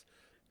join us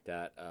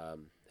that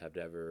have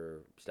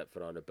never stepped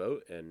foot on a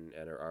boat and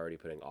are already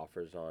putting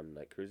offers on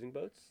like cruising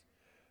boats.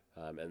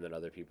 And then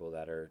other people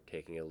that are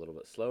taking it a little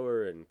bit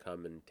slower and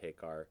come and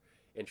take our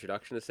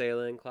introduction to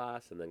sailing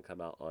class, and then come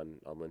out on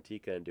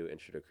Lentica and do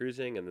intro to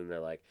cruising. And then they're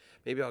like,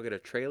 maybe I'll get a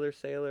trailer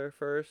sailor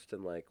first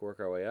and like work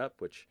our way up,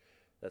 which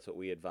that's what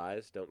we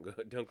advise.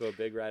 Don't go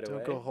big right away.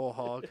 Don't go whole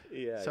hog.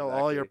 Yeah, Sell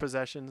all your exactly.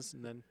 possessions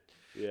and then.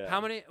 Yeah. How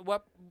many?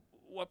 What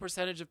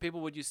percentage of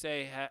people would you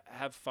say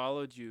have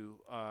followed you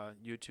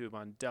YouTube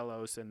on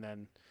Delos and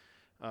then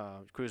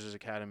Cruisers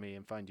Academy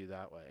and find you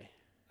that way?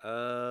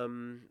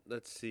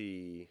 Let's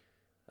see.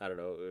 I don't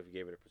know if you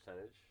gave it a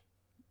percentage.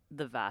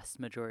 The vast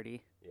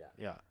majority. Yeah.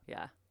 Yeah.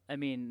 Yeah. I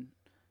mean,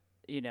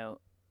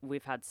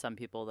 we've had some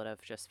people that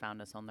have just found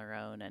us on their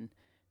own, and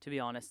to be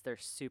honest, they're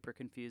super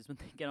confused when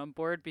they get on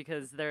board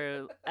because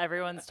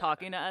everyone's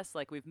talking to us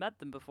like we've met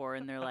them before,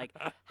 and they're like,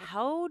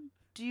 "How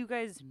do you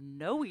guys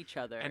know each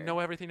other And know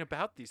everything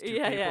about these two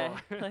yeah, people.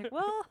 Yeah. Like,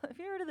 well, have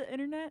you heard of the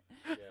internet?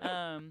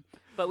 Yeah.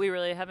 But we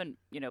really haven't,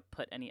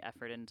 put any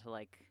effort into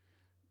like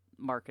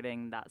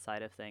marketing that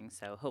side of things.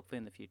 So hopefully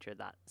in the future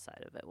that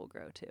side of it will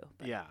grow too.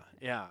 But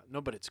Yeah. No,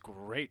 but it's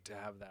great to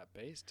have that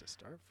base to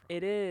start from.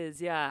 it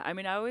is, yeah. I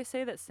mean, I always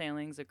say that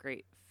sailing's a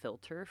great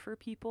filter for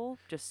people.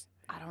 Just,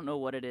 I don't know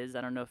what it is.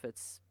 I don't know if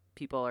it's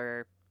people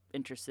are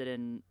interested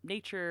in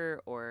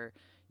nature or,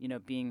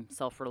 being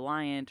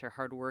self-reliant or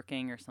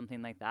hardworking or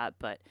something like that.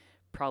 But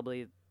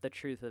probably the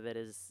truth of it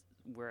is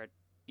we're,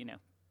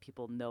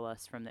 people know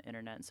us from the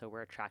internet. And so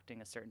we're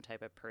attracting a certain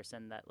type of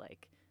person that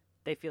like,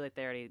 they feel like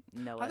they already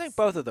know us. I think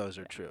both of those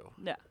are true.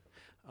 Yeah.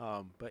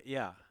 But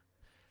yeah,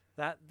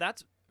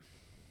 that's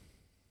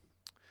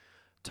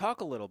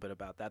talk a little bit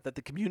about that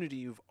the community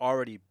you've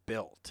already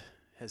built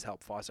has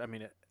helped foster. I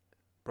mean, it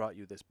brought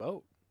you this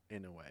boat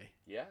in a way.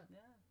 Yeah.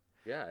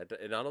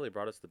 It not only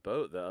brought us the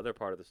boat. The other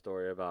part of the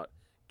story about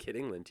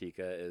getting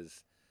Lentica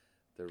is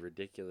the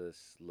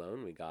ridiculous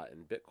loan we got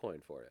in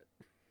Bitcoin for it.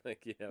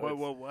 Like,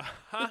 Whoa.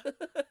 Huh?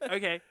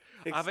 Okay.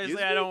 Excuse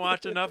Obviously, I me? don't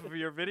watch enough of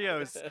your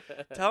videos.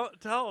 Tell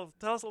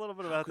us a little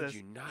bit about Could this.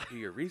 you not do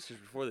your research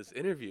before this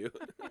interview?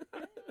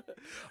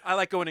 I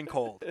like going in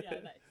cold. Yeah,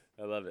 nice.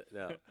 I love it.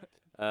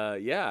 No.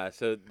 Yeah,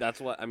 so that's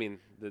what I mean.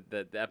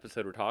 The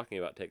episode we're talking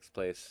about takes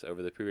place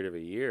over the period of a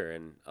year,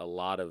 and a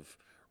lot of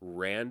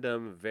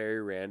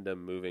very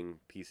random moving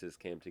pieces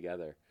came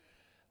together.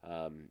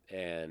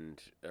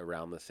 And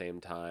around the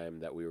same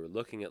time that we were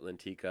looking at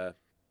Lentica,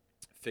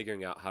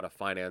 figuring out how to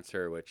finance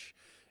her, which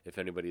if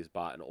anybody's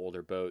bought an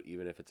older boat,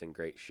 even if it's in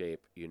great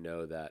shape, you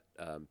know that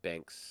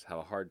banks have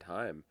a hard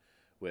time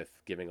with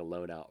giving a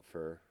loan out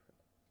for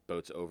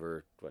boats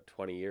over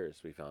 20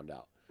 years. We found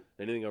out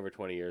anything over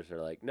 20 years,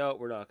 they're like, no,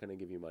 we're not going to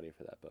give you money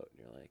for that boat.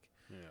 And you're like,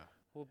 Yeah.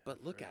 well,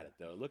 but look at it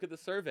though. Look at the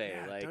survey.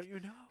 Yeah, like, don't you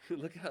know?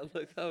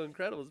 look how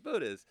incredible this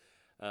boat is.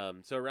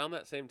 So around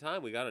that same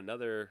time, we got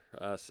another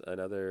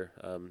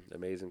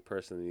amazing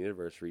person in the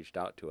universe reached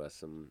out to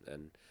us,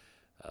 and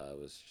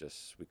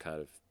we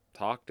kind of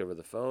talked over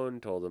the phone,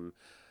 told him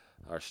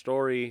our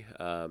story,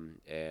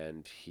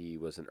 and he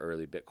was an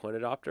early Bitcoin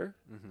adopter,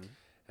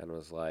 and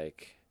was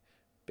like,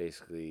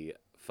 basically,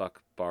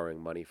 fuck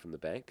borrowing money from the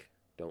bank.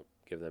 Don't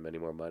give them any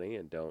more money,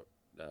 and don't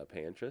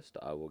pay interest.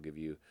 I will give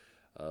you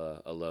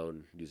a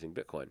loan using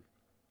Bitcoin.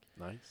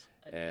 Nice.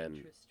 And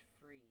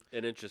interest-free.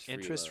 An interest-free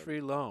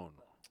Interest-free loan.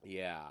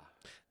 Yeah.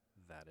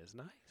 That is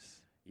nice.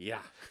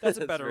 Yeah. That's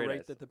a better very rate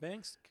nice. than the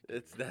banks. can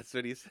do. That's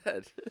what he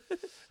said. And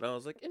I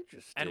was like,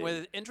 interesting. And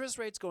with interest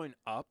rates going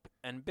up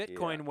and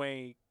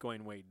Bitcoin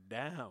going way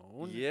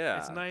down, Yeah.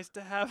 it's nice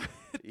to have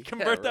Yeah,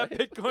 convert that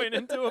right? Bitcoin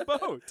into a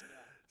boat.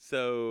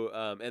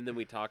 So, and then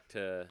we talked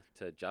to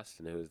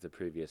Justin, who was the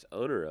previous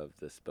owner of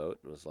this boat,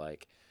 and was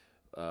like,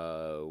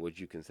 would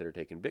you consider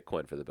taking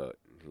Bitcoin for the boat?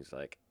 And he's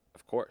like,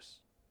 of course.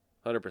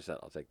 100%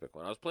 I'll take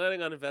Bitcoin. I was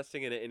planning on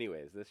investing in it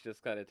anyways. This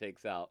just kind of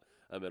takes out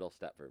a middle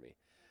step for me.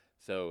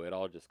 So it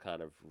all just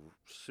kind of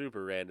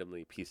super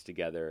randomly pieced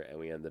together, and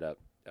we ended up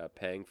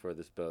paying for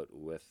this boat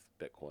with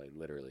Bitcoin,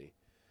 literally.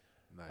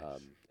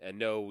 Nice. And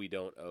no, we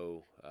don't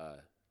owe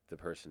the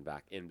person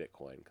back in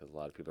Bitcoin, because a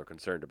lot of people are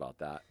concerned about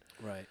that.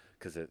 Right.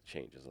 Because it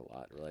changes a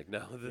lot. We're like,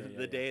 no, the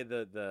Yeah. day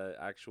the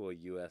actual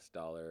U.S.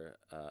 dollar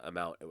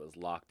amount it was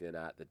locked in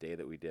at, the day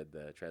that we did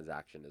the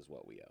transaction is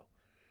what we owe.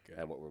 Good.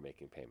 And what we're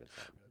making payments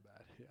on. Really bad.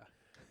 Yeah.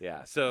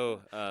 Yeah.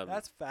 So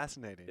That's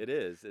fascinating. it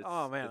is. It's,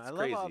 Oh man, it's I love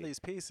crazy. all these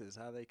pieces,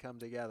 how they come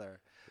together.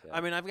 Yeah.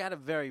 I mean, I've got a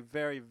very,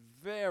 very,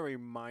 very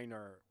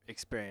minor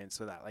experience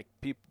with that. Like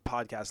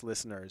podcast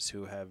listeners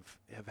who have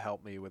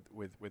helped me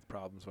with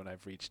problems when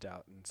I've reached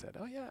out and said,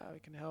 "Oh yeah, I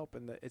can help,"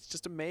 and it's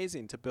just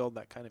amazing to build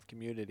that kind of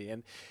community.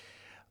 And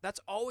that's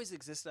always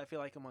existed, I feel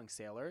like, among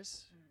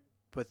sailors,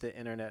 but the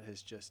internet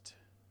has just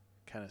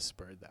kind of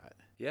spurred that.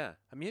 Yeah.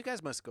 I mean, you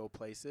guys must go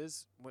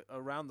places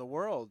around the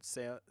world,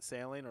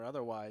 sailing or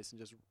otherwise,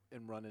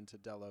 and run into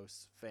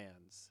Delos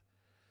fans.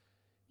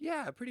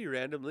 Yeah, pretty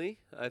randomly.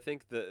 I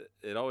think that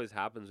it always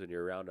happens when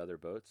you're around other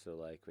boats. So,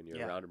 like, when you're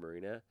Yeah. around a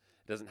marina,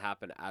 it doesn't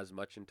happen as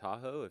much in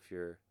Tahoe if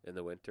you're in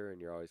the winter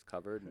and you're always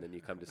covered. And then you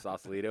come to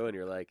Sausalito and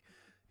you're like,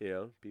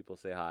 people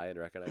say hi and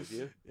recognize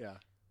you. Yeah.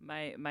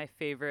 My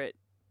favorite,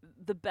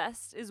 the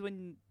best is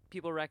when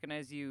people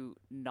recognize you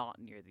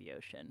not near the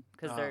ocean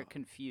because they're Oh.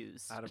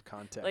 confused. Out of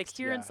context. Like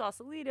here in yeah.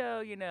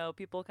 Sausalito,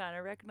 people kind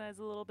of recognize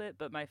a little bit,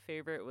 but my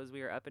favorite was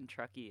we were up in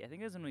Truckee. I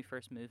think it was when we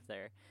first moved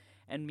there.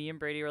 And me and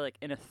Brady were like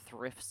in a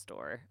thrift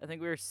store. I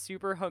think we were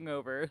super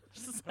hungover,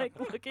 just like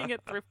looking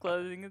at thrift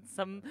clothing. And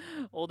some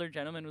older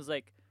gentleman was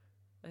like,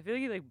 I feel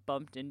like he like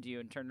bumped into you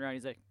and turned around.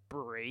 He's like,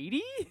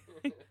 Brady?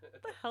 What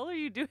the hell are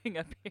you doing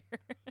up here?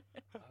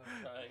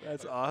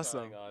 That's I was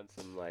awesome. trying on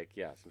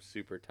some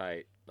super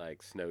tight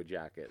like snow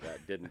jacket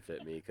that didn't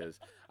fit me because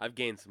I've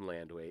gained some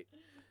land weight,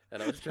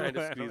 and I was trying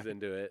to squeeze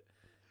into it,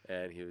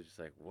 and he was just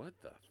like, "What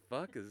the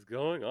fuck is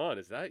going on?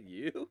 Is that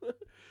you?"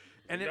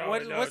 And No,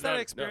 what's no, that no,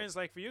 experience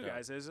like for you no.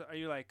 guys? Are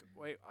you like,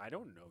 wait, I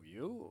don't know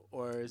you,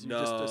 or is you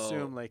just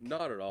assume like,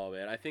 not at all,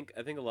 man. I think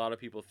a lot of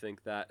people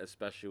think that,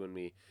 especially when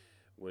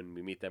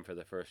we meet them for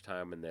the first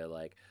time and they're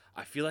like,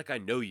 I feel like I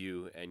know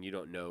you and you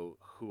don't know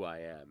who I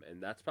am.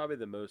 And that's probably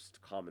the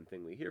most common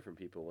thing we hear from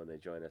people when they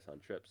join us on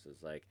trips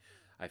is like,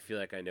 I feel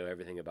like I know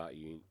everything about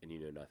you and you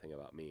know nothing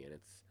about me. And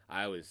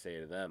I always say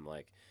to them,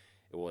 like,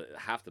 well,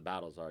 half the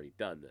battle's already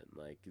done then.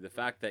 Like, the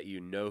fact that you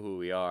know who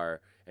we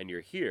are and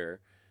you're here,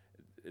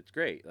 it's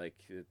great. Like,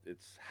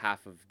 it's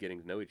half of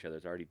getting to know each other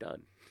is already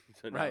done.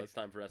 So now Right. it's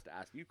time for us to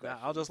ask you nah,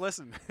 questions. I'll just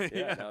listen.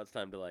 Yeah, now it's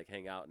time to like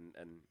hang out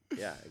and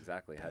yeah,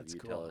 exactly. Have That's you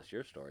tell cool. us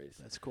your stories.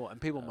 That's cool.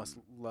 And people must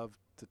love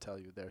to tell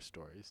you their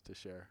stories, to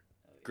share.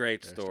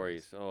 Great their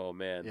stories. Oh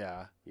man.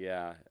 Yeah.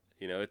 Yeah.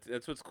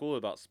 It's what's cool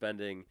about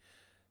spending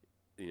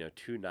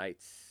 2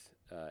 nights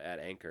at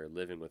anchor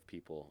living with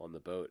people on the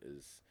boat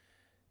is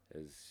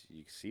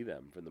you see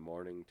them from the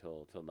morning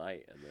till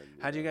night, and then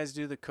How do you guys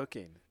do the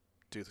cooking?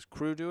 Do the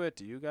crew do it?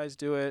 Do you guys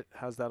do it?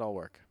 How's that all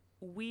work?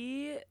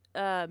 Me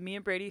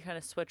and Brady kind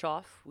of switch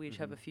off. We each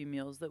have a few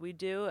meals that we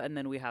do, and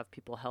then we have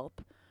people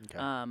help.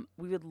 Okay.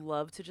 We would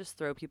love to just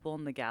throw people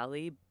in the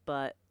galley,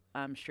 but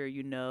I'm sure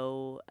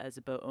as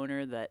a boat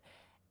owner that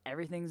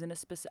everything's in a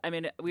specific. I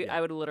mean,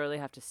 I would literally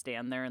have to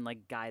stand there and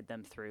like guide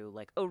them through,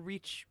 like,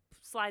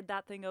 slide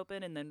that thing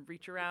open and then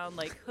reach around,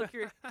 like hook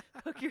your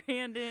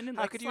hand in. And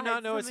How like, could you slide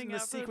not know it's in something the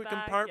out from secret back.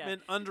 Yeah.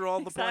 compartment under all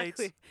the Exactly.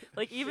 plates?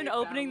 Like even Shake that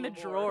opening a the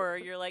little more. drawer,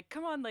 you're like,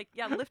 come on, like,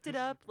 yeah, lift it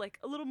up, like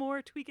a little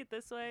more, tweak it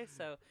this way.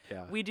 So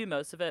Yeah. we do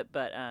most of it,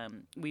 but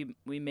we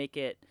make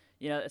it,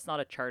 it's not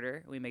a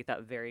charter. We make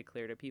that very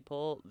clear to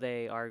people.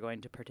 They are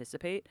going to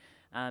participate,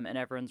 and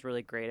everyone's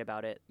really great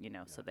about it,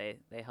 so they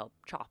help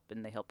chop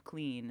and they help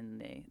clean and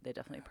they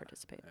definitely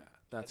participate.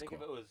 That's I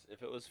think cool.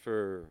 if it was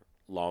for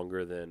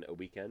longer than a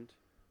weekend,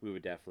 we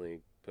would definitely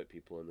put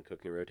people in the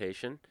cooking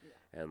rotation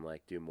and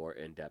like do more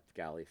in-depth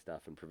galley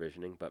stuff and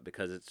provisioning. But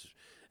because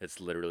it's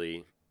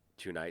literally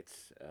 2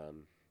 nights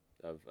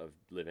of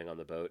living on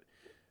the boat,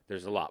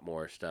 there's a lot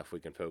more stuff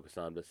we can focus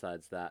on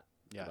besides that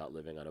about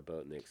living on a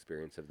boat and the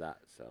experience of that.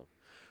 So.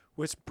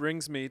 Which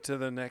brings me to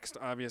the next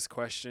obvious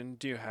question.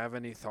 Do you have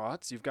any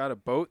thoughts? You've got a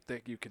boat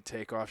that you could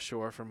take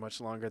offshore for much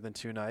longer than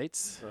 2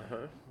 nights.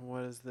 Uh-huh.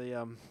 What is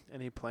the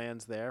any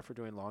plans there for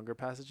doing longer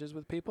passages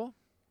with people?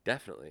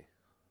 Definitely.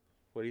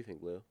 What do you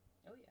think, Lou?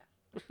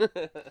 Oh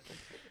yeah.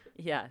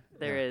 Yeah,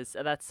 there is.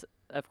 That's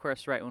of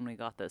course right when we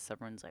got this,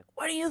 everyone's like,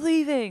 "When are you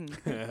leaving?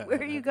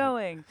 Where are you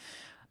going?"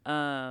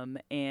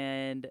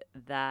 And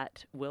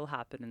that will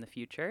happen in the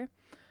future.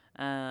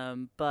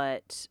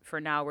 But for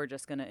now, we're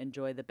just going to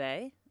enjoy the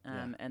bay.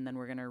 And then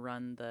we're going to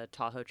run the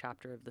Tahoe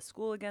chapter of the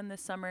school again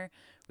this summer.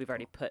 We've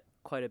already put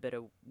quite a bit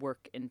of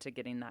work into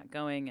getting that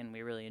going, and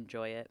we really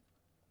enjoy it.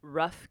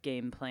 Rough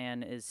game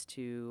plan is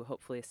to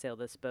hopefully sail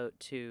this boat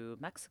to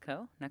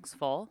Mexico next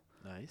fall.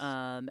 Nice.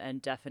 And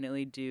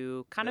definitely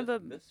do kind of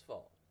this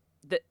fall.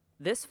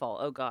 this fall.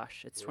 Oh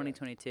gosh, it's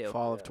 2022.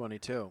 Fall of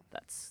 22.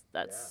 That's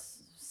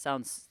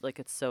sounds like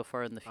it's so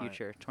far in the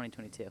future,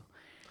 2022.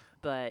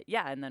 But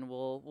yeah, and then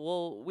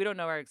we don't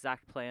know our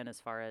exact plan as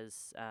far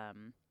as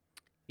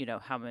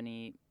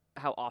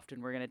how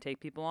often we're going to take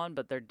people on,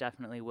 but there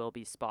definitely will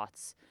be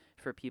spots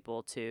for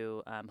people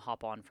to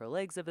hop on for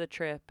legs of the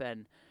trip.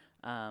 And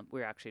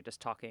we were actually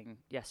just talking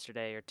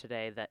yesterday or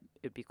today that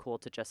it'd be cool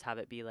to just have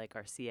it be like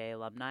our CA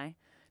alumni,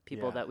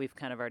 people that we've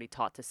kind of already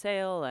taught to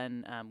sail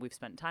and we've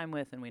spent time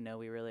with, and we know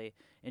we really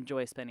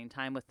enjoy spending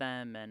time with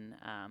them. And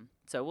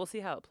so we'll see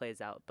how it plays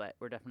out, but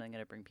we're definitely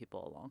going to bring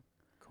people along.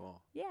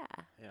 cool. Yeah.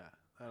 Yeah,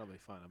 that'll be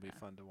fun. It'll be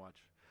fun to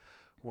watch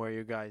where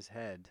you guys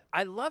head.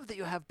 I love that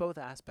you have both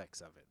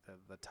aspects of it,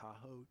 the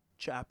Tahoe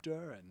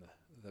chapter and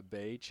the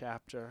Bay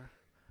chapter.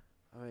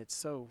 I mean, it's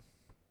so...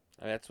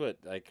 I mean,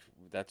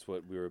 that's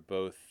what we were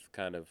both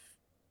kind of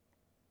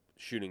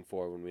shooting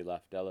for when we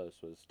left Delos,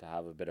 was to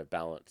have a bit of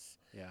balance.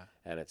 Yeah.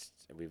 And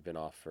we've been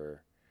off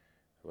for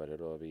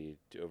it'll be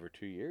over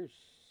 2 years.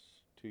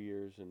 2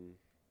 years, and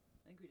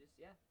I think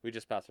we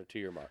just passed our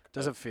 2-year mark.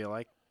 Does it feel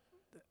like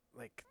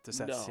does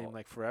that No. seem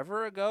like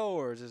forever ago,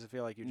 or does it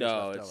feel like you just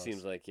No, left it Delos?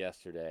 seems like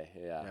yesterday.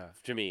 Yeah. Yeah.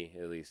 To me,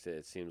 at least,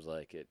 it seems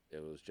like it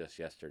was just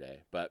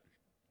yesterday. But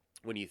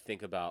when you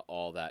think about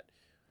all that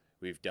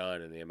we've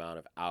done and the amount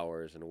of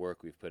hours and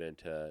work we've put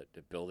into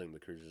building the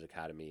Cruisers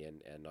Academy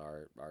and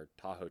our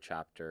Tahoe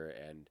chapter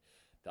and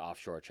the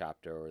offshore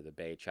chapter or the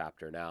Bay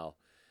chapter now,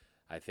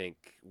 I think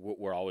what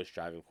we're always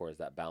striving for is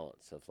that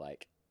balance of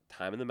like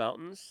time in the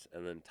mountains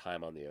and then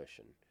time on the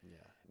ocean. Yeah.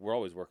 We're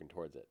always working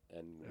towards it,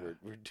 and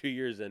we're 2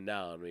 years in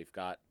now, and we've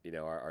got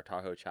our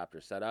Tahoe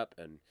chapter set up,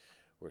 and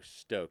we're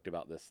stoked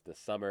about this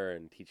summer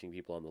and teaching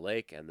people on the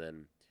lake, and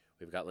then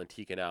we've got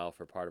Lentica now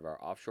for part of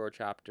our offshore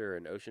chapter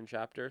and ocean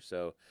chapter.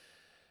 So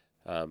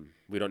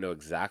we don't know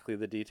exactly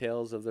the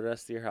details of the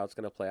rest of the year, how it's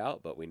going to play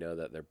out, but we know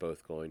that they're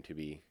both going to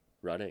be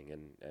running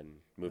and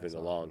moving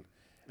along. Awesome.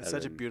 It's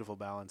such a beautiful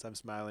balance. I'm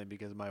smiling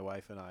because my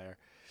wife and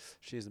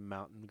she's a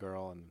mountain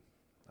girl and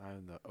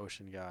I'm the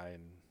ocean guy,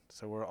 and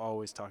so we're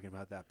always talking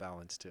about that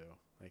balance too.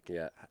 Like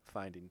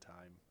finding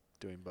time,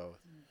 doing both.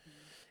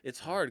 It's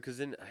hard because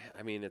then,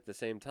 I mean, at the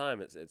same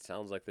time, it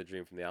sounds like the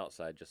dream from the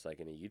outside, just like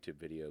in a YouTube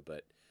video,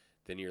 but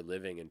then you're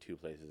living in 2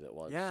 places at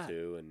once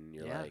too, and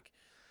you're like,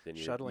 then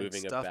you're shuttling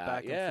moving stuff a bag,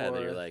 back and and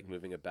then you're forth. like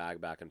moving a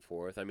bag back and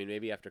forth. I mean,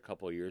 maybe after a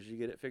couple of years you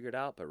get it figured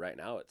out, but right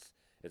now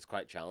it's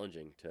quite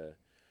challenging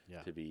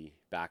to be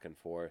back and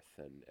forth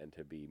and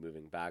to be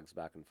moving bags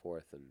back and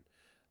forth,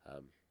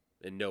 and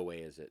in no way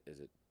is it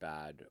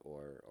bad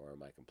or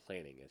am I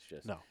complaining. It's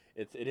just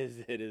it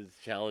is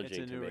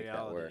challenging to make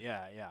that work.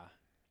 Yeah.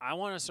 I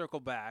want to circle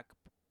back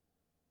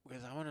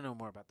because I want to know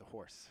more about the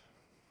horse.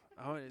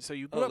 So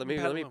you grew up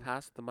let me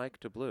pass the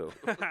mic to Blue.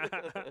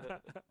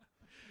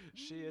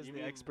 She is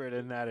the expert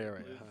in that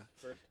area.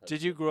 Huh?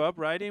 Did you grow up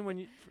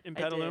riding in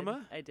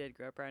Petaluma? I did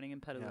grow up riding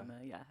in Petaluma.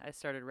 Yeah. I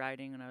started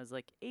riding when I was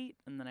like 8,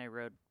 and then I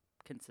rode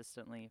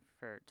consistently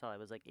till I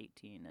was like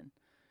 18. And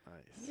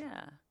nice.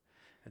 Yeah.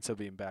 And so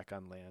being back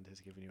on land has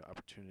given you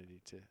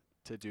opportunity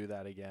to do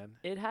that again.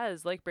 It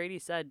has, like Brady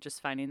said, just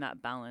finding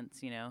that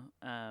balance.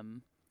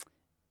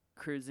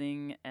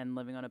 Cruising and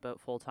living on a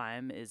boat full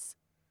time is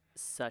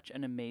such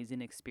an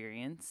amazing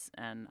experience,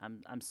 and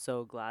I'm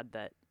so glad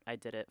that I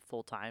did it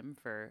full time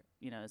for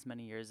as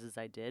many years as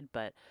I did.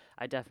 But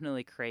I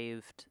definitely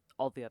craved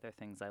all the other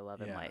things I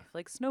love in life,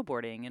 like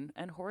snowboarding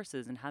and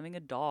horses and having a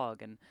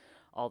dog and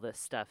all this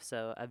stuff.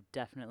 So I've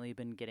definitely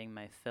been getting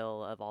my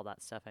fill of all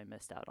that stuff I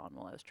missed out on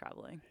while I was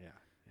traveling.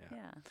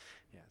 Yeah.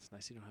 It's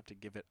nice you don't have to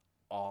give it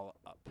all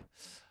up.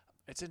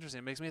 It's interesting.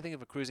 It makes me think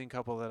of a cruising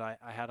couple that I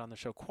had on the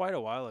show quite a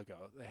while ago.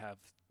 They have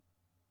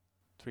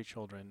 3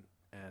 children,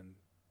 and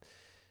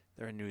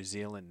they're in New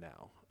Zealand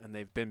now, and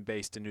they've been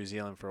based in New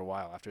Zealand for a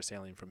while after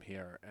sailing from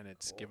here, and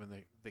it's given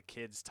the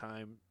kids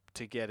time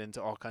to get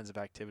into all kinds of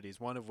activities,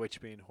 one of which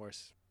being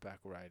horseback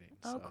riding.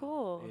 Oh,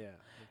 cool.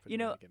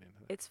 Yeah.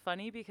 It's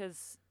funny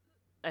because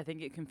I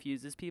think it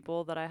confuses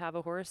people that I have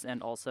a horse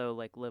and also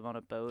like live on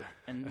a boat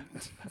and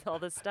all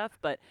this stuff.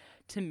 But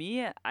to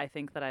me, I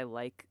think that I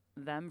like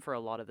them for a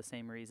lot of the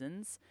same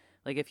reasons.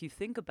 Like if you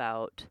think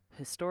about,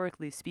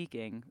 historically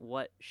speaking,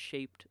 what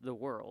shaped the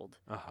world,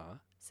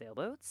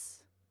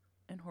 sailboats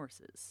and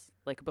horses.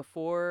 Like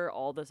before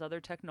all this other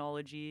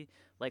technology,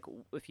 like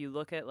if you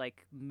look at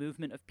like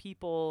movement of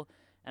people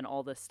and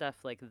all this stuff,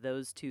 like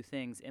those 2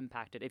 things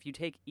impacted. If you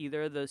take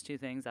either of those 2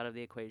 things out of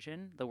the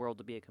equation, the world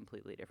would be a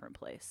completely different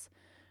place.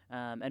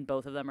 And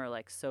both of them are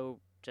like so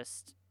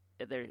just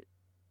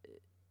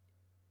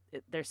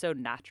they're so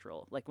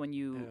natural. Like when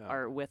you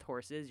are with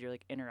horses, you're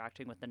like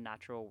interacting with the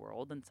natural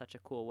world in such a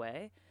cool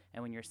way,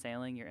 and when you're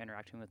sailing, you're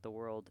interacting with the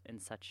world in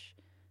such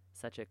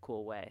a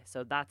cool way.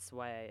 So that's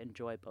why I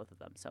enjoy both of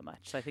them so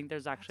much. So I think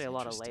there's actually a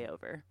lot of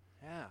layover.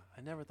 Yeah,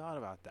 I never thought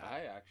about that.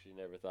 I actually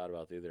never thought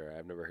about either.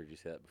 I've never heard you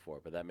say that before,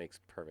 but that makes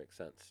perfect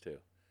sense too.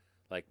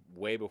 Like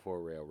way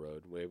before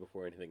railroad, way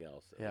before anything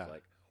else. It was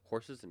like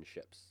horses and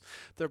ships.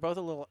 They're both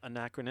a little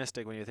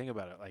anachronistic when you think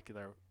about it. Like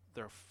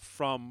they're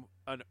from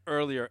an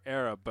earlier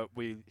era, but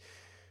we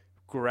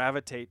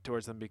gravitate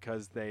towards them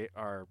because they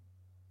are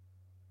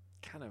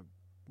kind of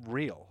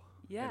real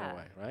in a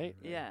way, right?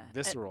 Yeah.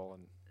 Visceral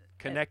and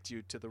connect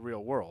you to the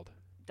real world.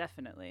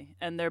 Definitely.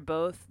 And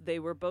they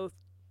were both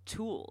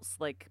tools.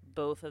 Like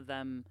both of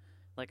them,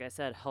 like I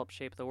said, help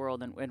shape the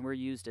world and were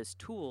used as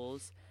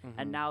tools.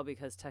 And now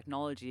because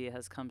technology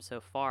has come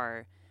so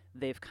far,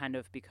 they've kind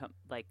of become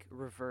like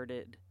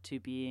reverted to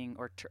being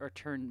or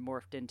turned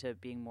morphed into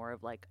being more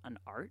of like an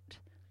art.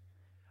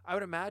 I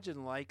would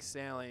imagine like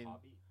sailing.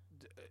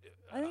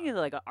 I think it's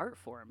like an art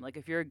form. Like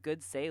if you're a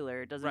good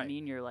sailor, it doesn't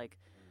mean you're like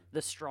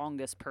the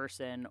strongest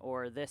person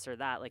or this or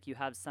that. Like you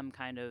have some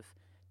kind of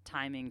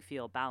timing,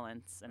 feel,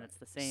 balance, and it's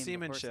the same. with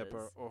Seamanship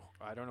horses. or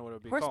I don't know what it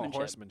would be called. Horsemanship.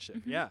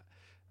 Horsemanship. Yeah.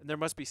 And there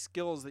must be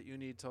skills that you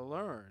need to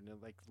learn,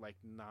 like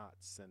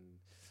knots and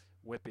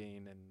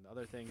whipping and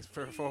other things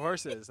for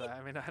horses.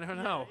 I mean, I don't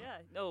know. Yeah,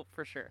 no,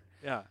 for sure.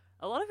 Yeah.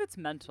 A lot of it's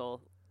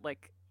mental.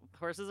 Like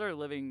horses are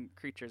living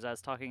creatures. I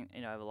was talking, I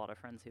have a lot of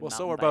friends who Well,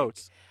 so mountain are bike.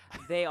 boats.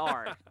 They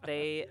are.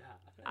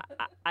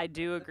 I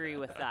do agree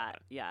with that.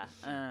 Yeah.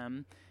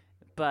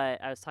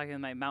 But I was talking with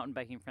my mountain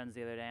biking friends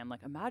the other day. I'm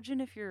like,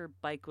 imagine if your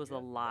bike was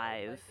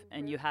alive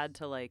and you had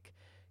to like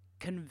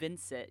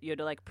convince it. You had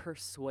to like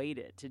persuade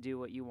it to do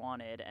what you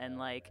wanted and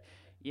like,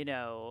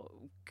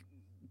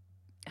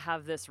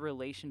 have this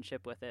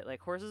relationship with it. Like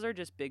horses are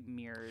just big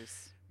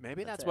mirrors.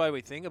 Maybe that's it. why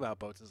we think about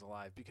boats as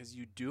alive, because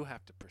you do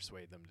have to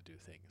persuade them to do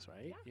things,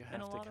 right? Yeah, you in have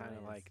a to lot of kind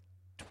of ways. like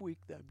tweak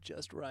them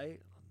just right,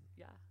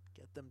 Yeah.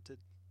 get them to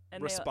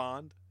And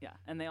respond.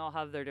 and they all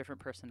have their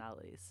different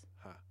personalities.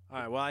 Huh. All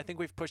right. Well, I think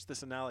we've pushed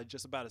this analogy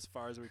just about as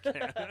far as we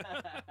can.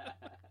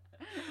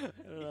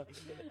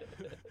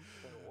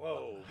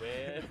 Whoa,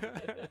 man.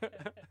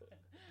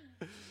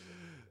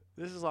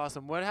 This is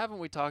awesome. What haven't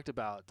we talked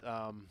about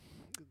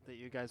that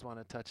you guys want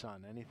to touch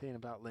on? Anything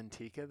about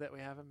Lentica that we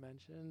haven't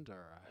mentioned,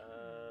 or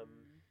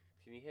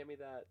Can you hand me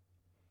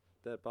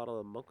that bottle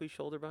of monkey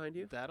shoulder behind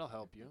you? that'll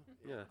help you?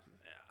 Yeah.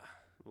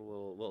 A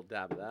little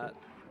dab of that.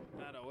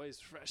 That always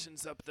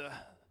freshens up the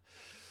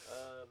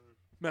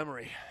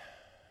memory.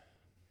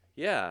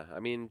 Yeah, I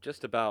mean,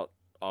 just about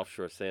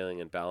offshore sailing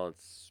and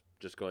balance,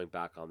 just going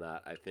back on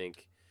that, I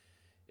think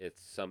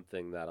it's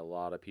something that a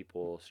lot of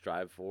people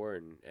strive for,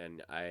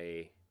 and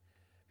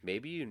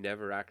maybe you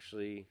never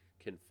actually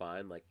can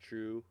find like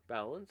true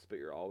balance, but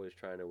you're always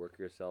trying to work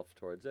yourself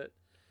towards it.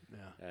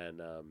 Yeah.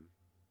 And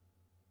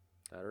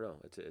I don't know,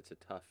 it's a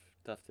tough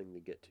thing to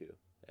get to.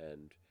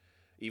 And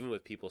even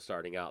with people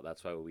starting out,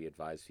 that's why we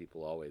advise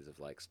people always of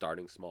like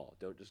starting small.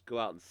 Don't just go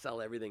out and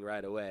sell everything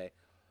right away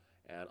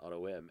and on a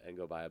whim and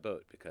go buy a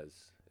boat, because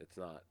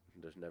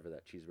there's never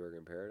that cheeseburger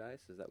in paradise.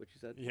 Is that what you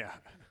said? Yeah.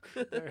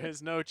 There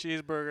is no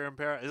cheeseburger in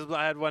paradise.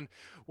 I had one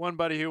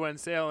buddy who went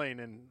sailing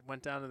and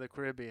went down to the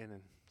Caribbean,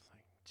 and it's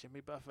like Jimmy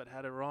Buffett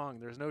had it wrong.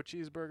 There's no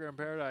cheeseburger in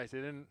paradise. He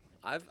didn't.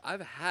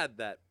 I've had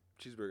that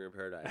cheeseburger in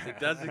paradise. It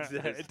does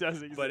exist. It does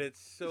exist. But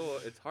it's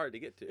hard to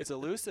get to. It's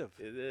elusive.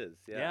 It is.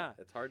 Yeah. Yeah.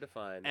 It's hard to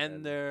find.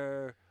 And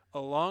there,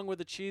 along with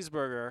the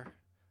cheeseburger,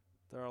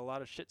 there are a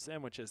lot of shit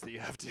sandwiches that you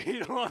have to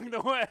eat along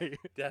the way.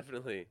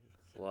 definitely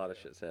a lot of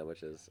shit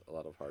sandwiches, a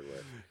lot of hard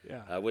work.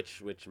 Yeah.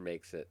 Which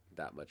makes it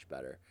that much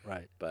better.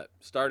 Right. But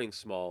starting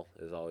small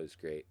is always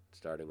great.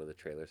 Starting with a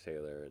trailer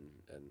sailor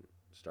and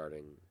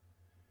starting,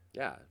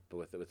 but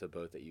with a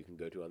boat that you can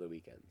go to on the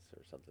weekends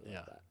or something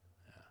like that.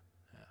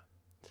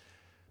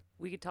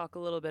 We could talk a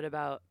little bit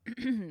about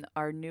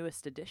our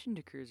newest addition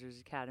to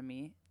Cruisers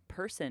Academy,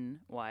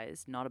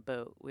 person-wise, not a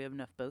boat. We have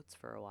enough boats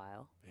for a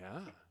while. Yeah.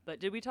 But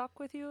did we talk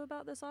with you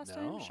about this last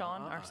time? No,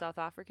 Sean, our South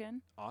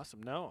African?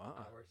 Awesome. No.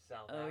 Our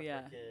South Oh,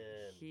 yeah.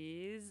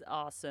 He's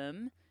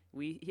awesome.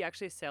 He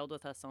actually sailed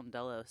with us on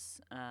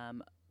Delos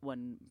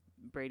when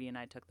Brady and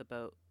I took the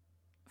boat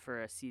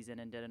for a season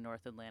and did a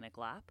North Atlantic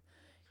lap.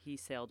 He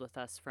sailed with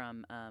us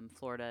from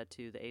Florida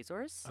to the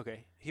Azores.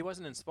 Okay. He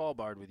wasn't in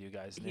Svalbard with you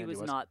guys. He Andy,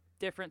 was not.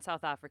 Different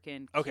South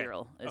African. Okay.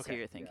 Kirill is Okay. who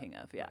you're thinking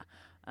of. Yeah.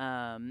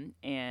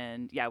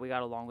 And yeah, we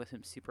got along with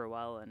him super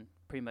well and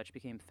pretty much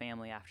became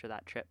family after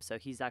that trip. So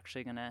he's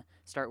actually going to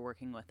start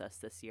working with us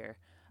this year.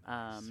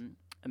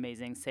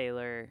 Amazing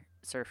sailor,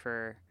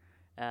 surfer,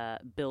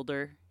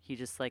 builder. He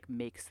just like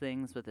makes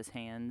things with his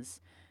hands.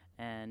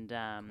 And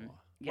Cool.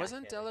 yeah,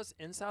 Wasn't Delos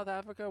in South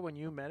Africa when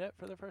you met it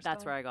for the first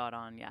that's time? where I got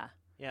on. Yeah.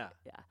 Yeah.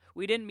 Yeah.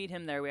 We didn't meet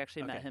him there. We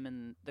actually met Okay. him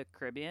in the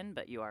Caribbean,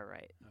 but you are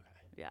right. Okay.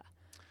 Yeah.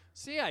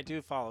 See, I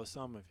do follow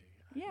some of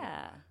you.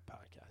 Yeah.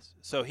 Podcasts.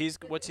 So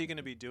what's he going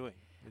to be doing?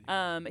 with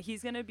you?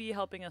 He's going to be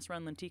helping us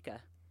run Lentica.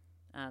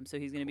 So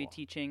he's going to be Cool.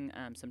 teaching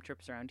some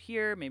trips around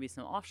here, maybe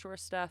some offshore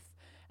stuff.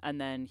 And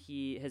then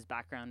his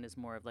background is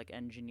more of like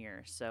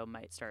engineer. So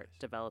might start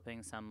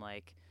developing some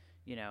like,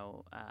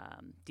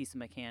 diesel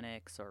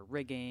mechanics or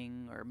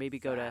rigging, or maybe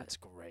go That's to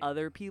great.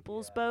 other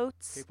people's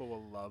boats. People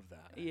will love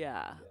that.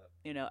 Yeah.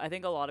 I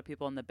think a lot of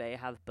people in the Bay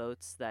have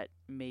boats that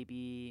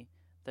maybe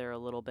they're a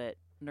little bit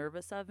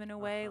nervous of in a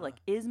way. Like,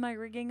 is my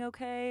rigging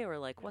okay? Or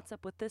like, what's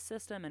up with this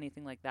system?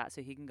 Anything like that.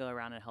 So he can go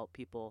around and help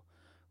people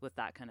with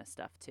that kind of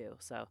stuff too.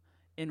 So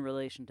in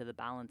relation to the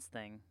balance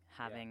thing,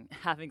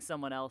 having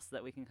someone else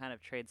that we can kind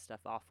of trade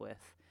stuff off with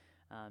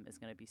is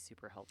going to be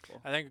super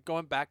helpful. I think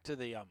going back to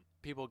the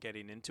people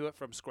getting into it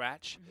from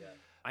scratch,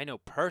 I know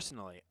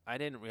personally, I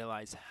didn't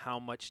realize how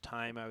much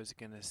time I was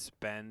going to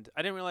spend.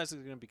 I didn't realize I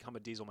was going to become a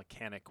diesel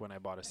mechanic when I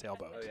bought a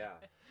sailboat. Oh yeah.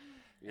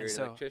 You're And an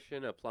so-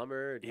 electrician, a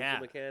plumber, a diesel Yeah.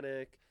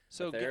 mechanic.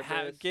 So a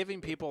therapist.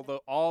 giving people the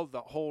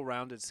whole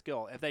rounded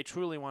skill, if they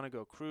truly want to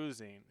go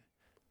cruising,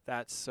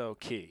 that's so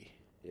key.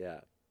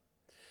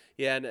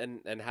 Yeah,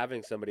 and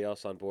having somebody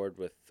else on board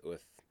with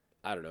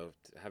I don't know,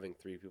 having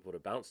 3 people to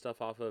bounce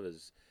stuff off of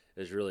is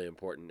really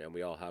important, and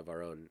we all have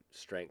our own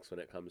strengths when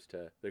it comes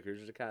to the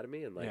Cruisers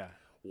Academy and like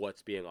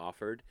what's being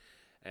offered.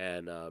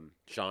 And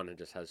Sean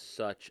just has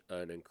such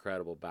an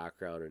incredible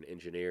background in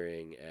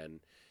engineering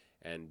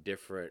and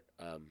different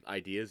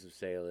ideas of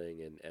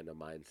sailing and a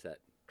mindset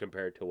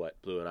compared to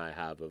what Blue and I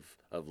have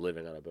of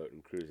living on a boat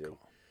and cruising. Cool.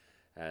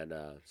 And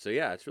so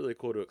yeah, it's really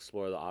cool to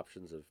explore the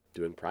options of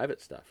doing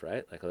private stuff,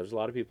 right? Like there's a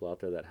lot of people out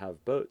there that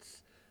have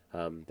boats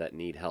that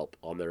need help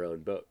on their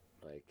own boat.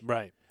 Like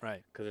Right.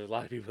 because there's a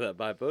lot of people that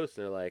buy boats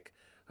and they're like,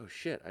 oh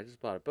shit, I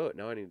just bought a boat.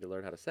 Now I need to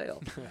learn how to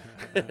sail.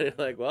 And you're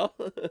like, well,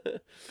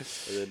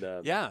 and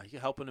then, You're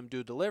helping them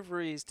do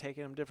deliveries,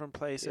 taking them different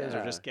places,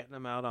 or just getting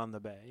them out on the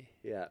bay.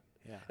 yeah.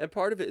 Yeah. And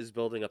part of it is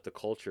building up the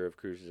culture of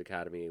Cruisers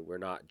Academy. We're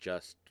not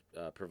just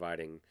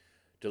providing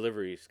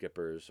delivery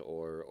skippers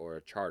or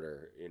a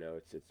charter. You know,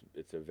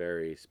 it's a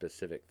very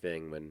specific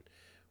thing.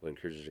 When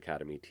Cruisers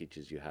Academy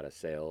teaches you how to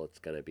sail, it's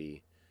going to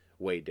be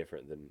way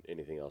different than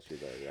anything else you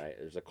learn, right?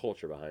 There's a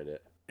culture behind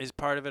it. Is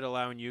part of it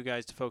allowing you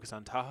guys to focus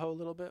on Tahoe a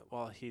little bit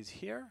while he's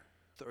here?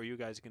 Or are you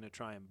guys going to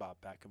try and bop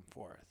back and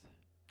forth?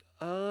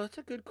 That's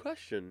a good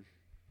question.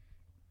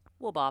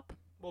 We'll bop.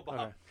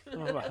 Okay.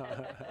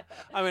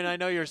 I mean, I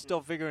know you're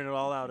still figuring it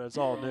all out. It's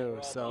all new.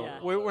 So Yeah.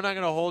 we're not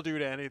going to hold you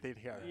to anything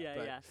here. Yeah,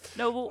 but, yeah.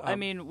 No, well, I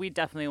mean, we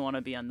definitely want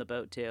to be on the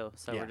boat too.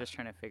 So we're just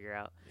trying to figure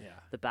out Yeah.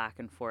 the back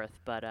and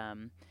forth. But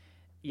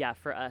yeah,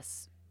 for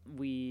us,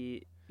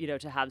 we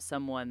to have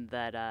someone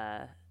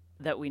that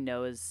we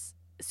know is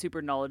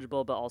super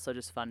knowledgeable, but also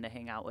just fun to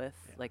hang out with.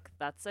 Yeah. Like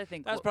that's I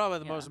think That's what- probably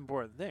the yeah. most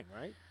important thing,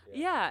 right?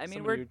 Yeah, I mean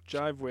Someone we're you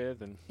jive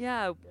with and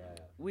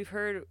we've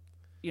heard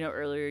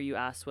earlier you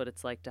asked what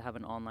it's like to have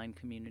an online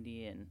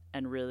community,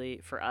 and really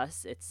for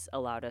us it's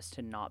allowed us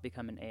to not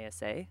become an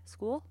ASA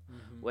school,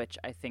 which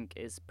I think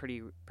is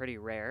pretty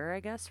rare, I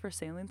guess, for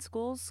sailing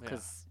schools,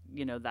 because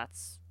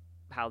that's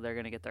how they're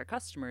going to get their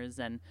customers.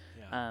 And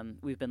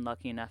we've been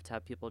lucky enough to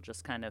have people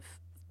just kind of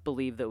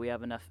believe that we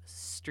have enough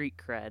street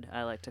cred,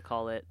 I like to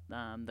call it,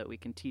 that we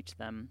can teach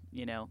them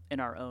in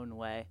our own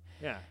way,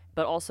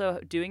 but also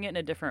doing it in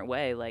a different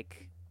way.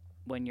 Like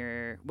when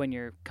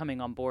you're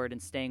coming on board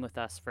and staying with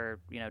us for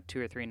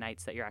 2 or 3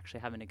 nights, that you're actually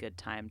having a good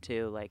time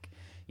too, like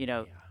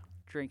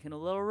drinking a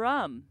little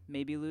rum,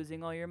 maybe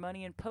losing all your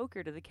money in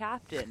poker to the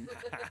captain.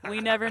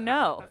 We never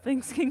know,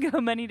 things can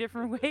go many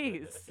different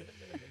ways.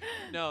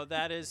 No,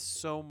 that is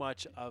so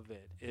much of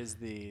it is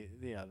the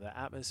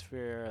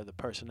atmosphere, the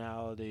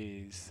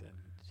personalities,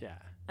 and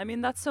I mean,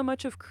 that's so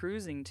much of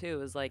cruising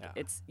too, is like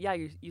it's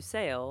you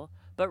sail,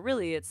 but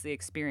really it's the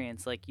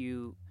experience. Like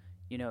you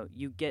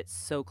get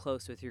so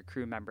close with your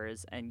crew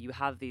members, and you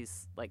have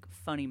these like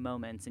funny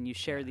moments, and you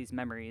share these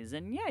memories,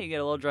 and you get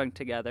a little drunk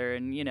together,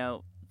 and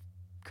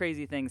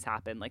crazy things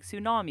happen, like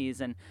tsunamis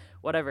and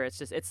whatever.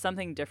 It's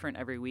something different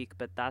every week,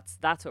 but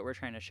that's what we're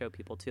trying to show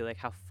people too, like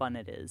how fun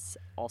it is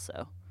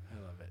also.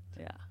 I love it.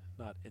 Yeah.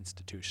 Not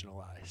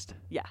institutionalized.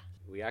 Yeah.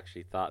 We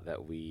actually thought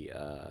that we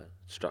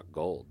struck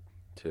gold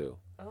too.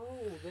 Oh,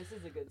 this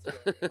is a good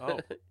story. Oh,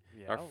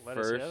 yeah. Our let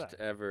us hear first that.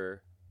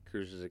 ever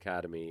Cruisers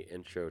Academy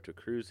Intro to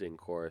Cruising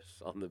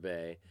course on the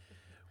bay.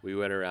 We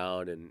went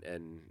around and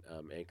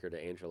anchored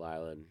at Angel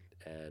Island,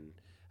 and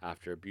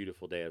after a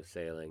beautiful day of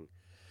sailing,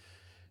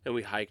 and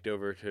we hiked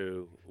over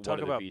to Talk one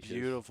of about the beaches.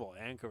 beautiful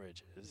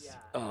anchorages. Yeah.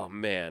 Oh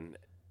man,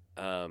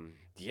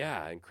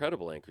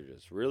 incredible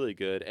anchorages, really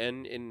good,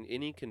 and in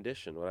any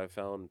condition. What I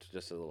found,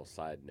 just a little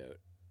side note,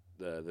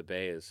 the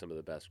bay is some of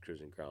the best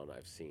cruising ground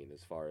I've seen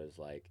as far as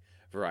like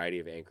variety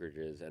of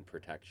anchorages and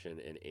protection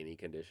in any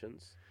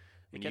conditions.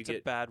 It When you gets a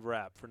get- bad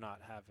rap for not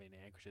having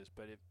anchorages,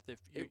 but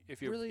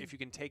if you really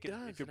can take it,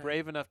 does, if you're and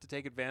brave enough to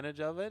take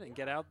advantage of it and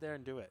get out there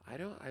and do it.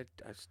 I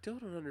still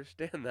don't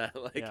understand that.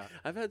 Like Yeah.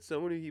 I've had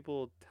so many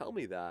people tell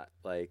me that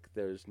like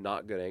there's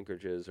not good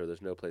anchorages or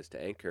there's no place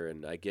to anchor,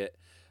 and I get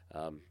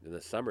in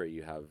the summer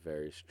you have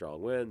very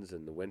strong winds,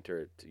 in the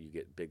winter you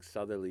get big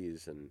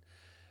southerlies, and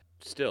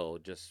still,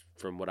 just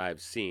from what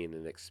I've seen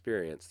and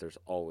experienced, there's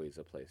always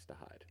a place to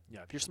hide.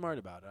 Yeah, if you're smart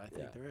about it, I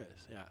think there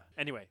is. Yeah.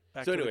 Anyway,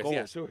 back So to the anyways,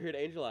 goals. so we're here at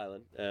Angel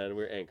Island and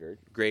we're anchored.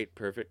 Great,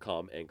 perfect,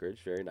 calm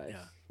anchorage, very nice.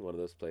 Yeah. One of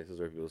those places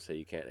where people say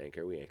you can't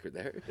anchor. We anchored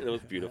there, and it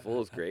was beautiful. It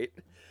was great.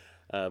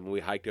 We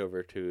hiked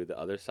over to the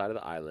other side of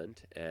the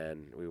island,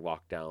 and we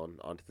walked down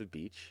onto the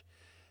beach,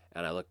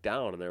 and I looked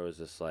down, and there was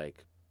this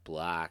like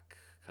black,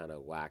 kind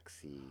of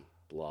waxy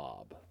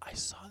blob. I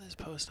saw this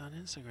post on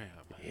Instagram.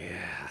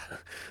 Yeah.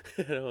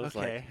 And I was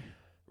like,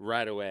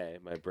 right away,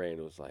 my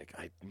brain was like,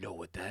 I know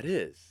what that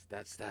is.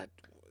 It's the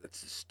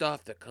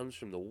stuff that comes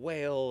from the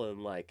whale,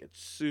 and like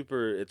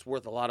it's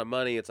worth a lot of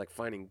money. It's like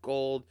finding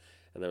gold.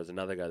 And there was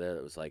another guy there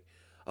that was like,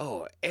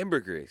 oh,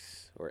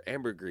 ambergris or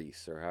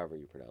however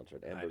you pronounce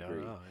it. I Ambergris.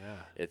 don't know.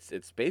 Yeah.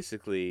 It's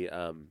basically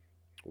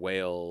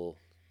whale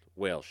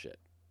shit.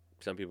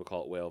 Some people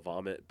call it whale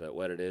vomit, but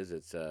what it is,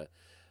 it's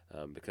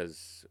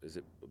because is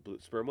it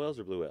sperm whales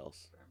or blue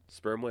whales?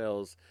 Sperm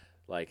whales,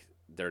 like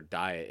their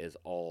diet is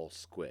all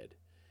squid,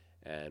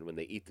 And when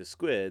they eat the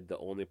squid, the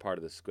only part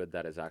of the squid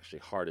that is actually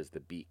hard is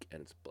the beak,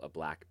 and it's a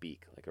black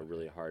beak, like a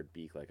really hard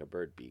beak, like a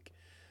bird beak.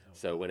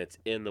 So when it's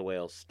in the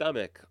whale's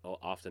stomach,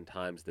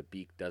 oftentimes the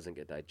beak doesn't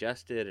get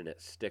digested, and it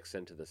sticks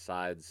into the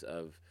sides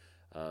of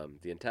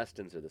the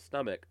intestines or the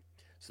stomach.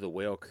 So the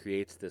whale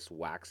creates this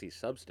waxy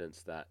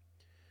substance that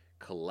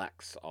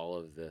collects all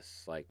of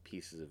this like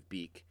pieces of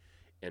beak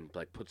and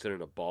like puts it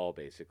in a ball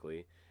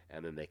basically,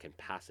 and then they can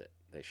pass it.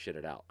 They shit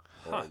it out.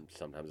 Or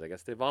sometimes I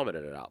guess they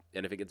vomited it out.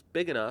 And if it gets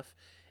big enough,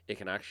 it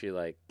can actually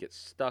like get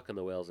stuck in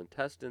the whale's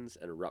intestines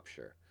and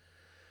rupture.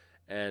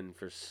 And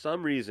for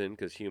some reason,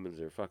 because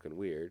humans are fucking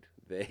weird,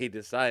 they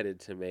decided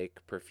to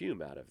make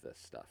perfume out of this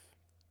stuff.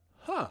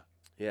 Huh.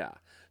 Yeah.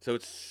 So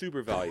it's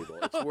super valuable.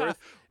 It's worth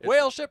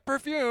Whale ship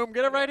perfume.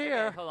 Get it right Okay,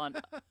 here. hold on.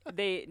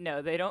 They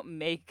don't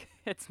make.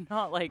 It's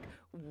not like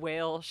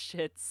whale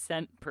shit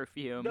scent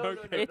perfume.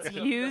 It's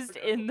used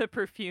in the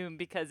perfume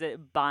because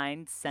it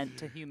binds scent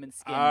to human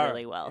skin All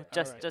really well. right,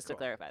 Just cool. to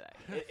clarify that.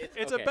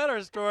 It's okay. a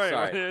better story.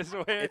 Sorry.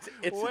 When it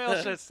is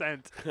whale shit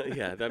scent.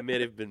 Yeah, that may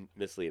have been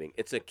misleading.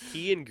 It's a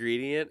key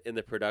ingredient in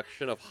the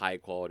production of high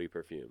quality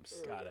perfumes.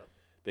 Got it.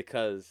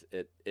 Because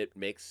it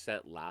makes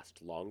scent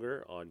last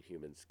longer on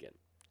human skin.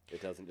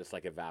 It doesn't just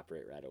like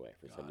evaporate right away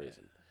for some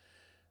reason.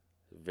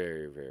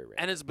 Very, very rare.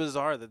 And it's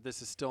bizarre that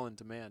this is still in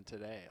demand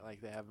today. Like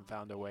they haven't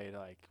found a way to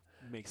like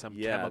make some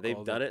yeah, chemical they've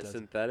done that it does-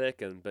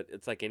 synthetic, but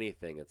it's like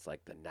anything. It's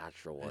like the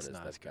natural one It's is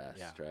not the as good. best,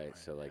 Yeah, right? right,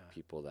 So like yeah.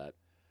 people that,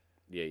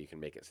 yeah, you can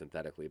make it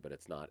synthetically, but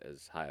it's not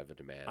as high of a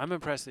demand. I'm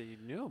impressed that you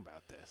knew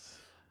about this.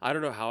 I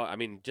don't know how. I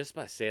mean, just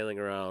by sailing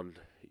around,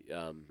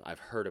 I've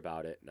heard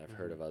about it, and I've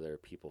heard of other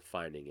people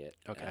finding it.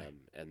 Okay.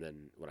 And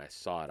then when I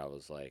saw it, I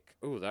was like,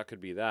 "Oh, that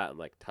could be that," and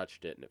like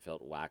touched it, and it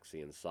felt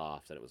waxy and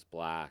soft, and it was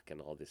black, and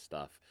all this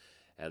stuff.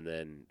 And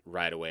then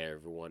right away,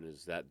 everyone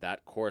is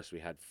that course. We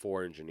had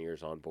 4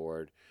 engineers on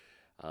board,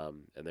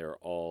 and they were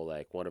all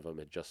like, one of them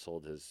had just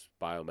sold his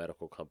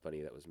biomedical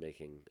company that was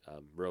making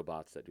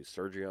robots that do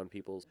surgery on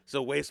people.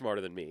 So way smarter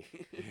than me.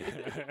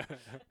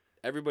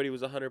 Everybody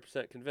was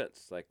 100%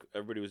 convinced. Like,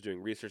 everybody was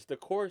doing research. The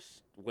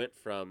course went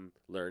from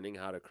learning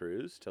how to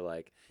cruise to,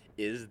 like,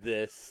 is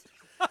this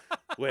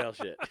whale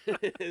shit?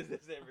 Is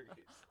this ambergris?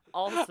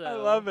 Also, I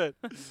love it.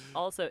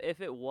 Also, if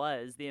it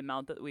was, the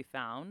amount that we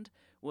found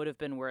would have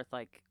been worth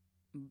like,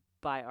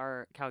 by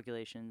our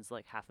calculations,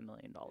 like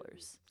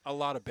 $500,000. A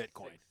lot of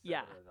Bitcoin.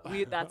 Yeah,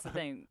 that's the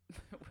thing.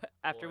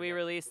 After we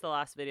released the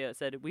last video, it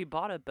said we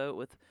bought a boat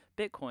with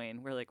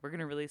Bitcoin. We're like, we're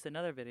gonna release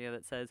another video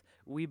that says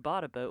we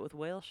bought a boat with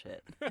whale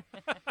shit.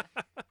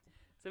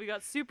 So we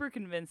got super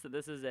convinced that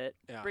this is it.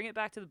 Yeah. Bring it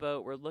back to the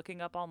boat. We're looking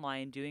up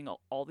online, doing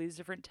all these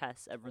different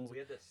tests. Everyone's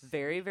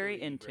very,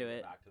 very into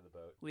it.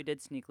 We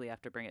did sneakily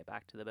have to bring it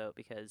back to the boat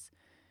because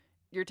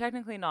you're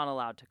technically not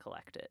allowed to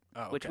collect it,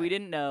 Oh, which okay. we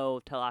didn't know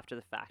till after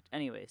the fact.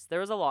 Anyways, there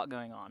was a lot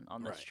going on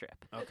this Right.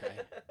 trip. Okay.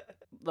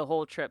 The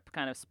whole trip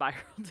kind of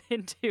spiraled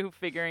into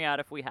figuring out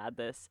if we had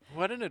this.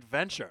 What an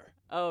adventure.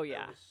 Oh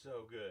yeah,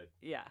 so good.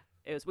 yeah.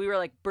 It was. We were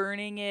like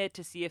burning it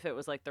to see if it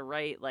was like the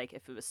right, like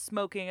if it was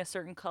smoking a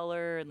certain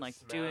color and like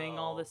doing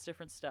all this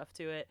different stuff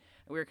to it.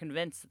 And we were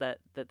convinced that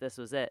this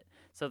was it.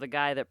 So the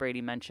guy that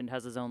Brady mentioned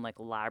has his own like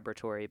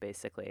laboratory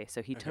basically.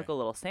 So he took a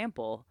little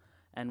sample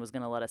and was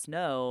gonna let us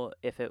know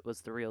if it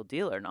was the real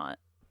deal or not.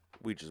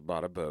 We just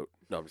bought a boat.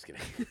 No, I'm just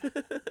kidding.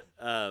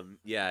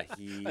 Yeah,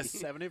 he. A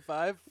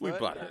 75 We foot?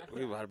 bought it.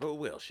 We bought a boat.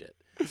 Whale shit.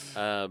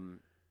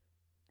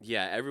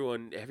 Yeah,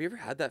 everyone. Have you ever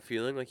had that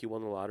feeling like you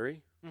won the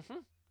lottery?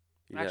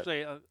 Mm-hmm.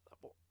 Actually,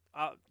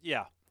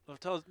 yeah. I'll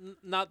tell us,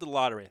 not the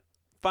lottery.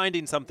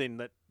 Finding something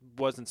that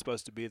wasn't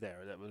supposed to be there.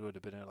 That would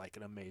have been like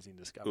an amazing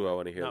discovery. Ooh, I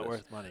want to hear Not this.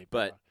 worth money.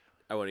 But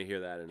I want to hear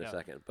that in a Yeah.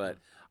 second. But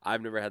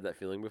I've never had that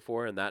feeling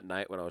before. And that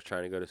night when I was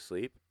trying to go to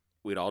sleep,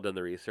 we'd all done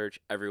the research.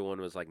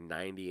 Everyone was like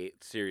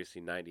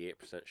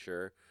 98%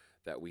 sure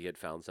that we had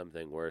found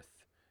something worth,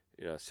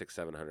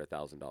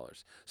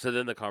 $600,000-$700,000. So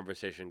then the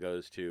conversation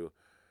goes to,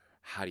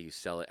 how do you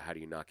sell it? How do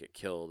you not get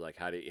killed? Like,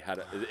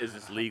 is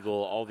this legal?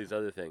 All these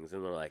other things.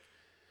 And they're like,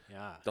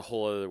 yeah. the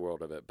whole other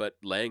world of it. But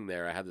laying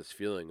there, I had this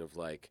feeling of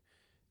like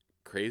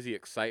crazy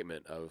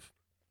excitement of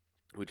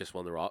we just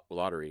won the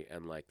lottery,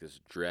 and like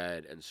this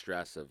dread and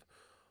stress of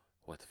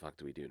what the fuck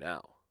do we do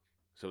now?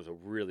 So it was a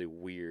really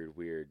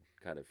weird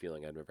kind of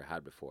feeling I'd never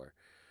had before.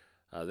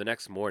 The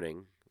next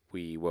morning,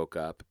 we woke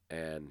up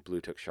and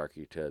Blue took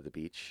Sharky to the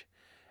beach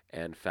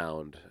and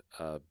found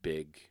a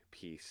big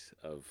piece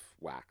of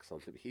wax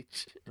on the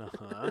beach,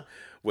 Uh-huh.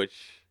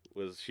 which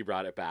was, she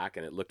brought it back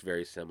and it looked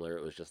very similar.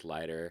 It was just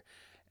lighter.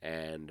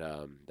 And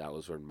that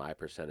was when my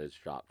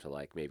percentage dropped to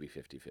like maybe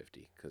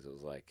 50-50, because it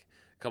was like,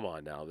 come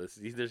on now,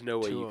 there's no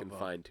way Two you of can them.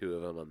 find 2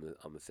 of them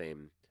on the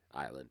same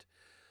island.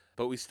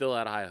 But we still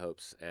had high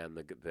hopes, and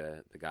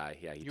the guy,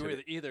 yeah, he You took were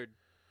it. either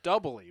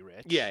doubly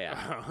rich.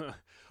 Yeah.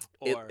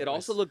 or It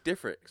also looked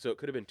different, so it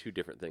could have been 2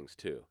 different things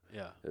too.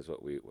 Yeah. Is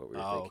what we were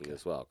Oh, thinking okay.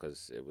 as well,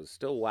 because it was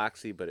still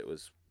waxy, but it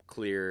was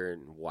clear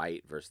and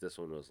white. Versus this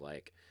one was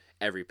like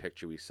every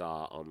picture we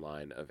saw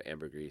online of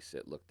ambergris,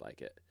 it looked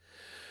like it.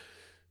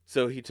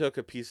 So he took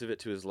a piece of it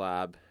to his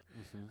lab,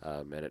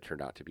 and it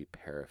turned out to be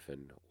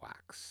paraffin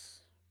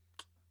wax,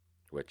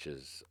 which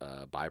is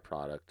a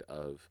byproduct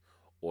of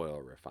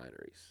oil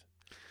refineries.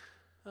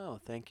 Oh,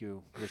 thank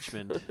you,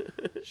 Richmond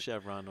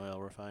Chevron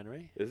Oil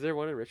Refinery. Is there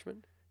one in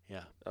Richmond?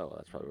 Yeah. Oh, well,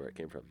 that's probably where it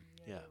came from.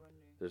 Yeah.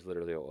 There's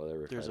literally an oil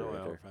refinery. There's an right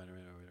oil there. refinery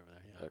right over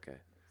there. Yeah. Okay.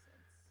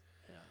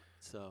 Yeah.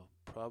 So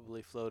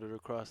probably floated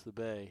across the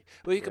bay.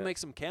 Well, you can Yeah. make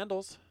some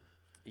candles.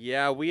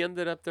 Yeah, we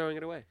ended up throwing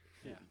it away.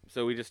 Yeah.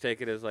 So we just take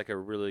it as like a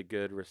really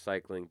good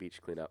recycling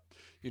beach cleanup.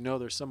 You know,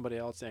 there's somebody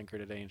else anchored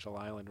at Angel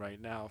Island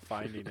right now,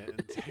 finding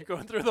it and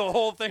going through the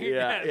whole thing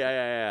Yeah, again.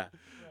 yeah.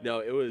 No,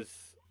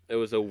 it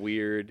was a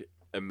weird,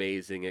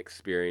 amazing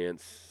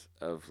experience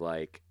of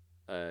like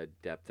a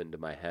depth into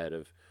my head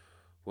of,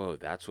 whoa,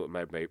 that's what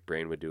my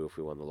brain would do if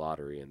we won the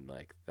lottery, and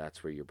like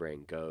that's where your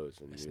brain goes,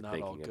 and It's you're not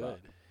thinking all good. about.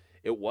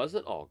 It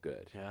wasn't all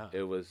good. Yeah.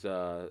 It was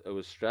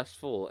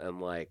stressful and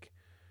like,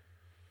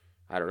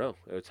 I don't know.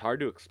 It's hard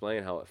to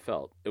explain how it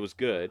felt. It was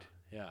good,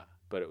 Yeah.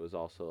 but it was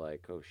also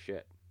like, oh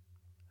shit,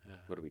 Yeah.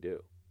 what do we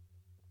do?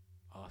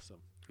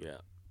 Awesome. Yeah.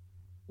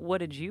 What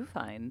did you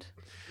find?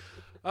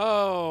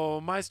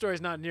 Oh, my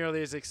story's not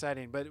nearly as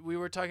exciting, but we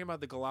were talking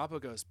about the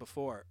Galapagos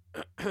before.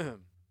 I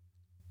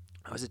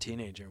was a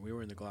teenager. We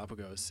were in the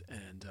Galapagos,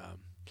 and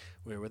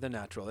we were the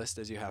naturalist,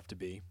 as you have to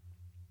be.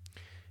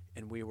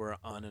 And we were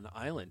on an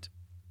island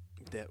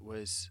that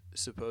was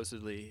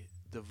supposedly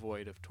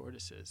devoid of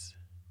tortoises,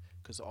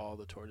 because all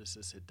the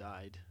tortoises had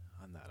died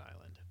on that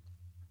island.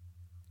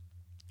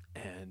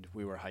 And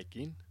we were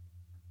hiking,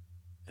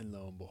 and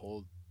lo and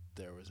behold,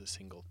 there was a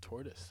single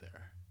tortoise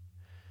there.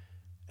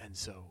 And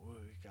so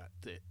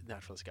the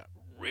naturalists got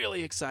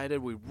really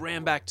excited. We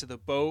ran back to the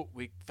boat.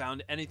 We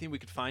found anything we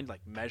could find,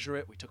 like measure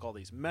it. We took all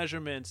these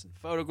measurements and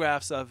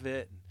photographs of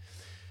it and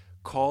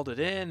called it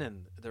in.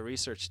 And the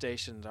research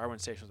station, Darwin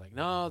Station, was like,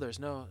 no, there's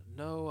no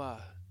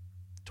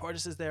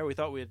tortoises there. We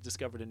thought we had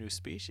discovered a new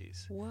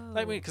species. Whoa.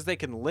 I mean, because they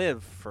can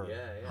live for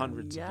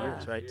hundreds of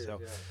years, right?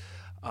 So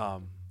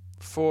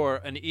for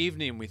an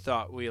evening, we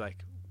thought we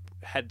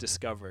had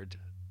discovered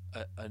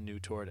a new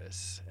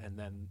tortoise. And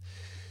then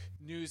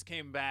news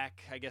came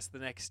back, I guess the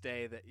next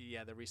day, that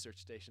the research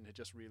station had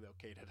just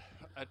relocated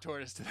a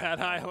tortoise to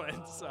that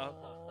island, so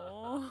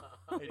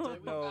they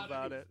didn't know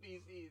about it.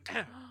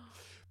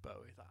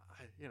 But we thought,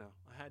 I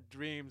had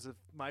dreams of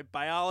my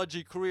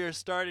biology career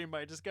starting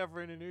by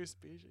discovering a new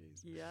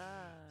species. Yeah.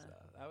 So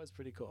that was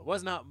pretty cool. It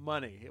was not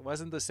money. It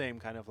wasn't the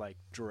same kind of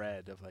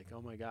dread of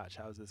oh my gosh,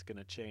 how is this going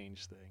to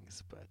change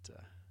things? But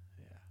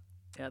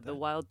Yeah, the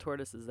wild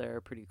tortoises there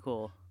are pretty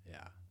cool.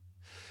 yeah.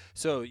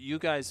 So you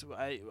guys,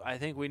 I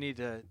think we need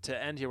to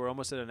end here. We're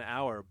almost at an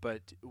hour,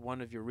 but one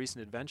of your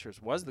recent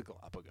adventures was the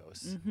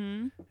Galapagos.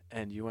 Mm-hmm.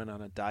 And you went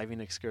on a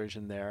diving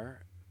excursion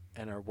there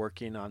and are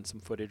working on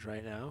some footage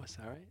right now. Is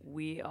that right?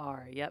 We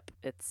are. Yep.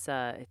 It's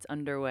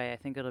underway. I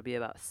think it'll be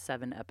about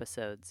 7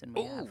 episodes, and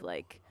we have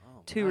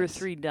Oh, 2 or nice.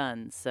 3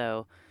 done.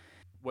 So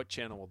What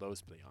channel will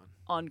those be on?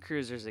 on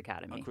Cruisers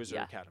Academy. On Cruiser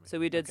yeah. Academy. So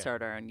we did Okay.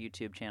 start our own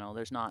YouTube channel.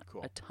 There's not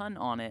Cool. a ton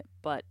on it,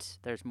 but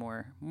there's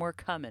more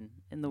coming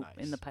in the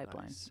Nice,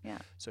 pipeline. nice. Yeah.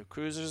 So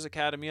Cruisers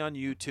Academy on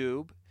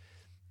YouTube.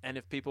 And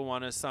if people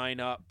want to sign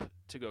up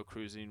to go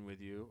cruising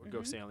with you or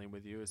go sailing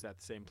with you, is that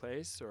the same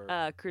place? Or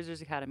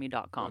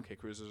Cruisersacademy.com. Okay,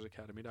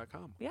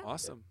 cruisersacademy.com. Yeah.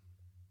 Awesome.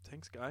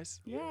 Thanks, guys.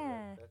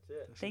 Yeah. That's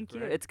it. This is Thank you.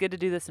 great. It's good to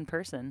do this in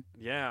person.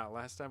 Yeah,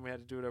 last time we had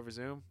to do it over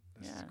Zoom.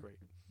 This is Yeah. great.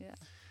 Yeah.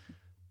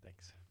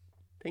 Thanks.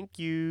 Thank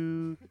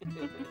you.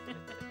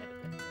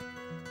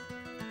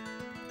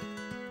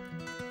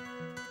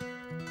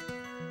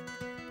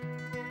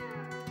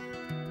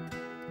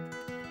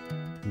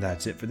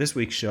 That's it for this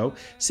week's show.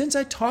 Since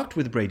I talked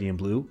with Brady and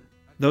Blue,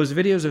 those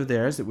videos of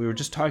theirs that we were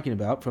just talking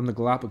about from the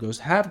Galapagos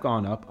have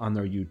gone up on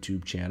their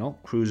YouTube channel,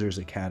 Cruisers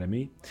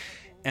Academy,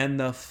 and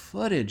the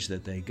footage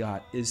that they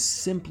got is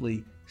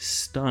simply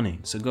stunning.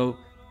 So go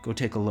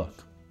take a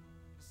look.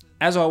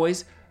 As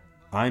always,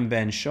 I'm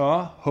Ben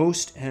Shaw,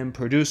 host and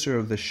producer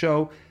of the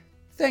show.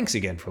 Thanks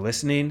again for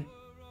listening.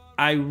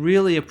 I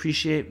really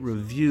appreciate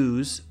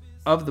reviews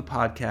of the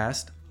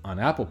podcast on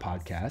Apple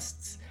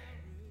Podcasts.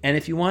 And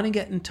if you want to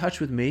get in touch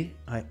with me,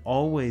 I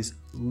always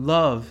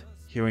love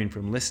hearing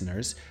from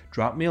listeners.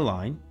 Drop me a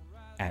line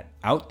at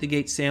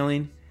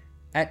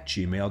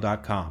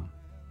outthegatesailing@gmail.com.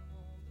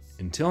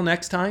 Until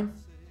next time,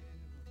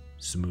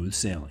 smooth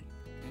sailing.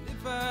 And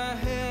if I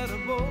had a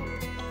boat,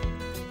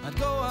 I'd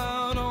go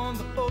out on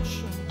the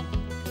ocean.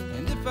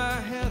 And if I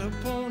had a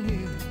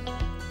pony,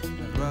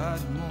 I'd ride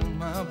him on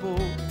my boat.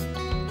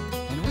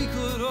 And we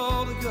could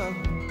all together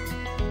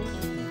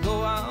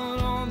go out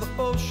on the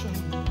ocean,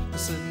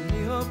 set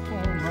me up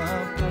on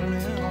my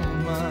pony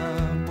on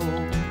my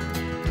boat.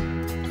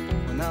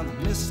 Well, now the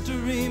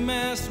mystery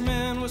masked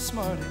man was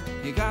smarty.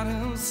 He got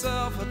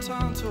himself a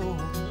Tonto,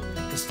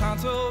 'cause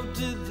Tonto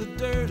did the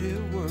dirty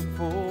work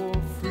for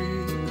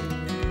free.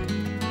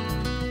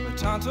 But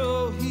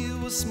Tonto, he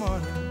was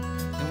smarter,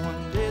 and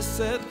one day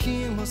said,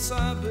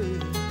 Kemosabe,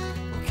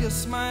 well,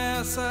 kiss my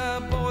ass, I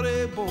bought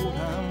a boat,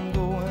 I'm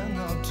going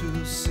out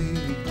to sea.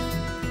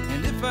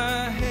 And if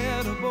I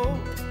had a boat,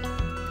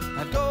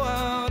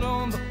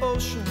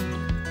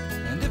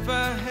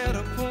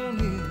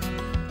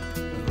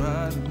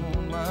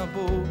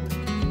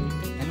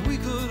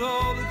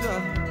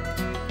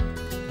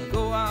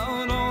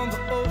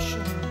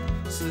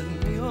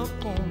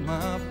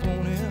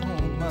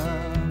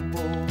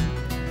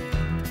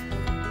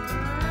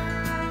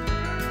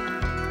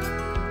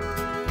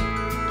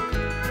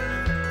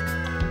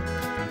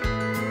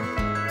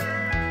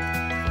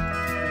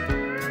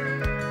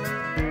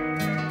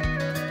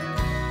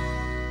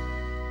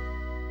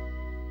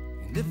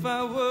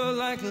 I were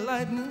like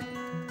lightning,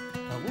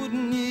 I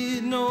wouldn't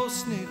need no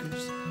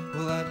sneakers.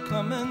 Well, I'd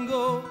come and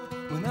go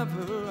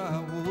whenever I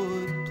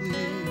would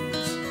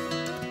please.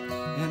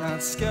 And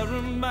I'd scare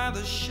 'em by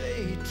the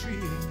shade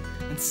tree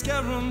and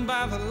scare 'em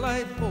by the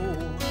light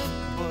pole,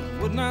 but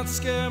would not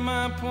scare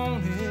my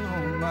pony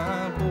on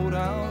my boat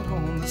out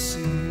on the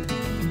sea.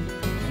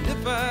 And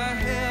if I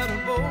had a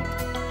boat,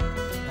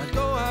 I'd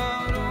go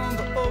out on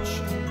the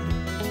ocean.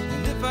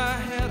 And if I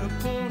had a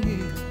pony,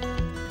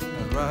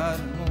 I'd ride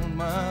him on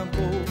my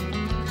boat.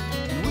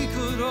 And we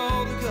could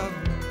all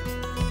together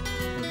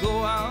go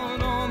out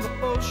on the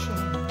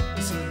ocean,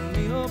 set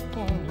me up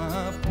on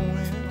my pony.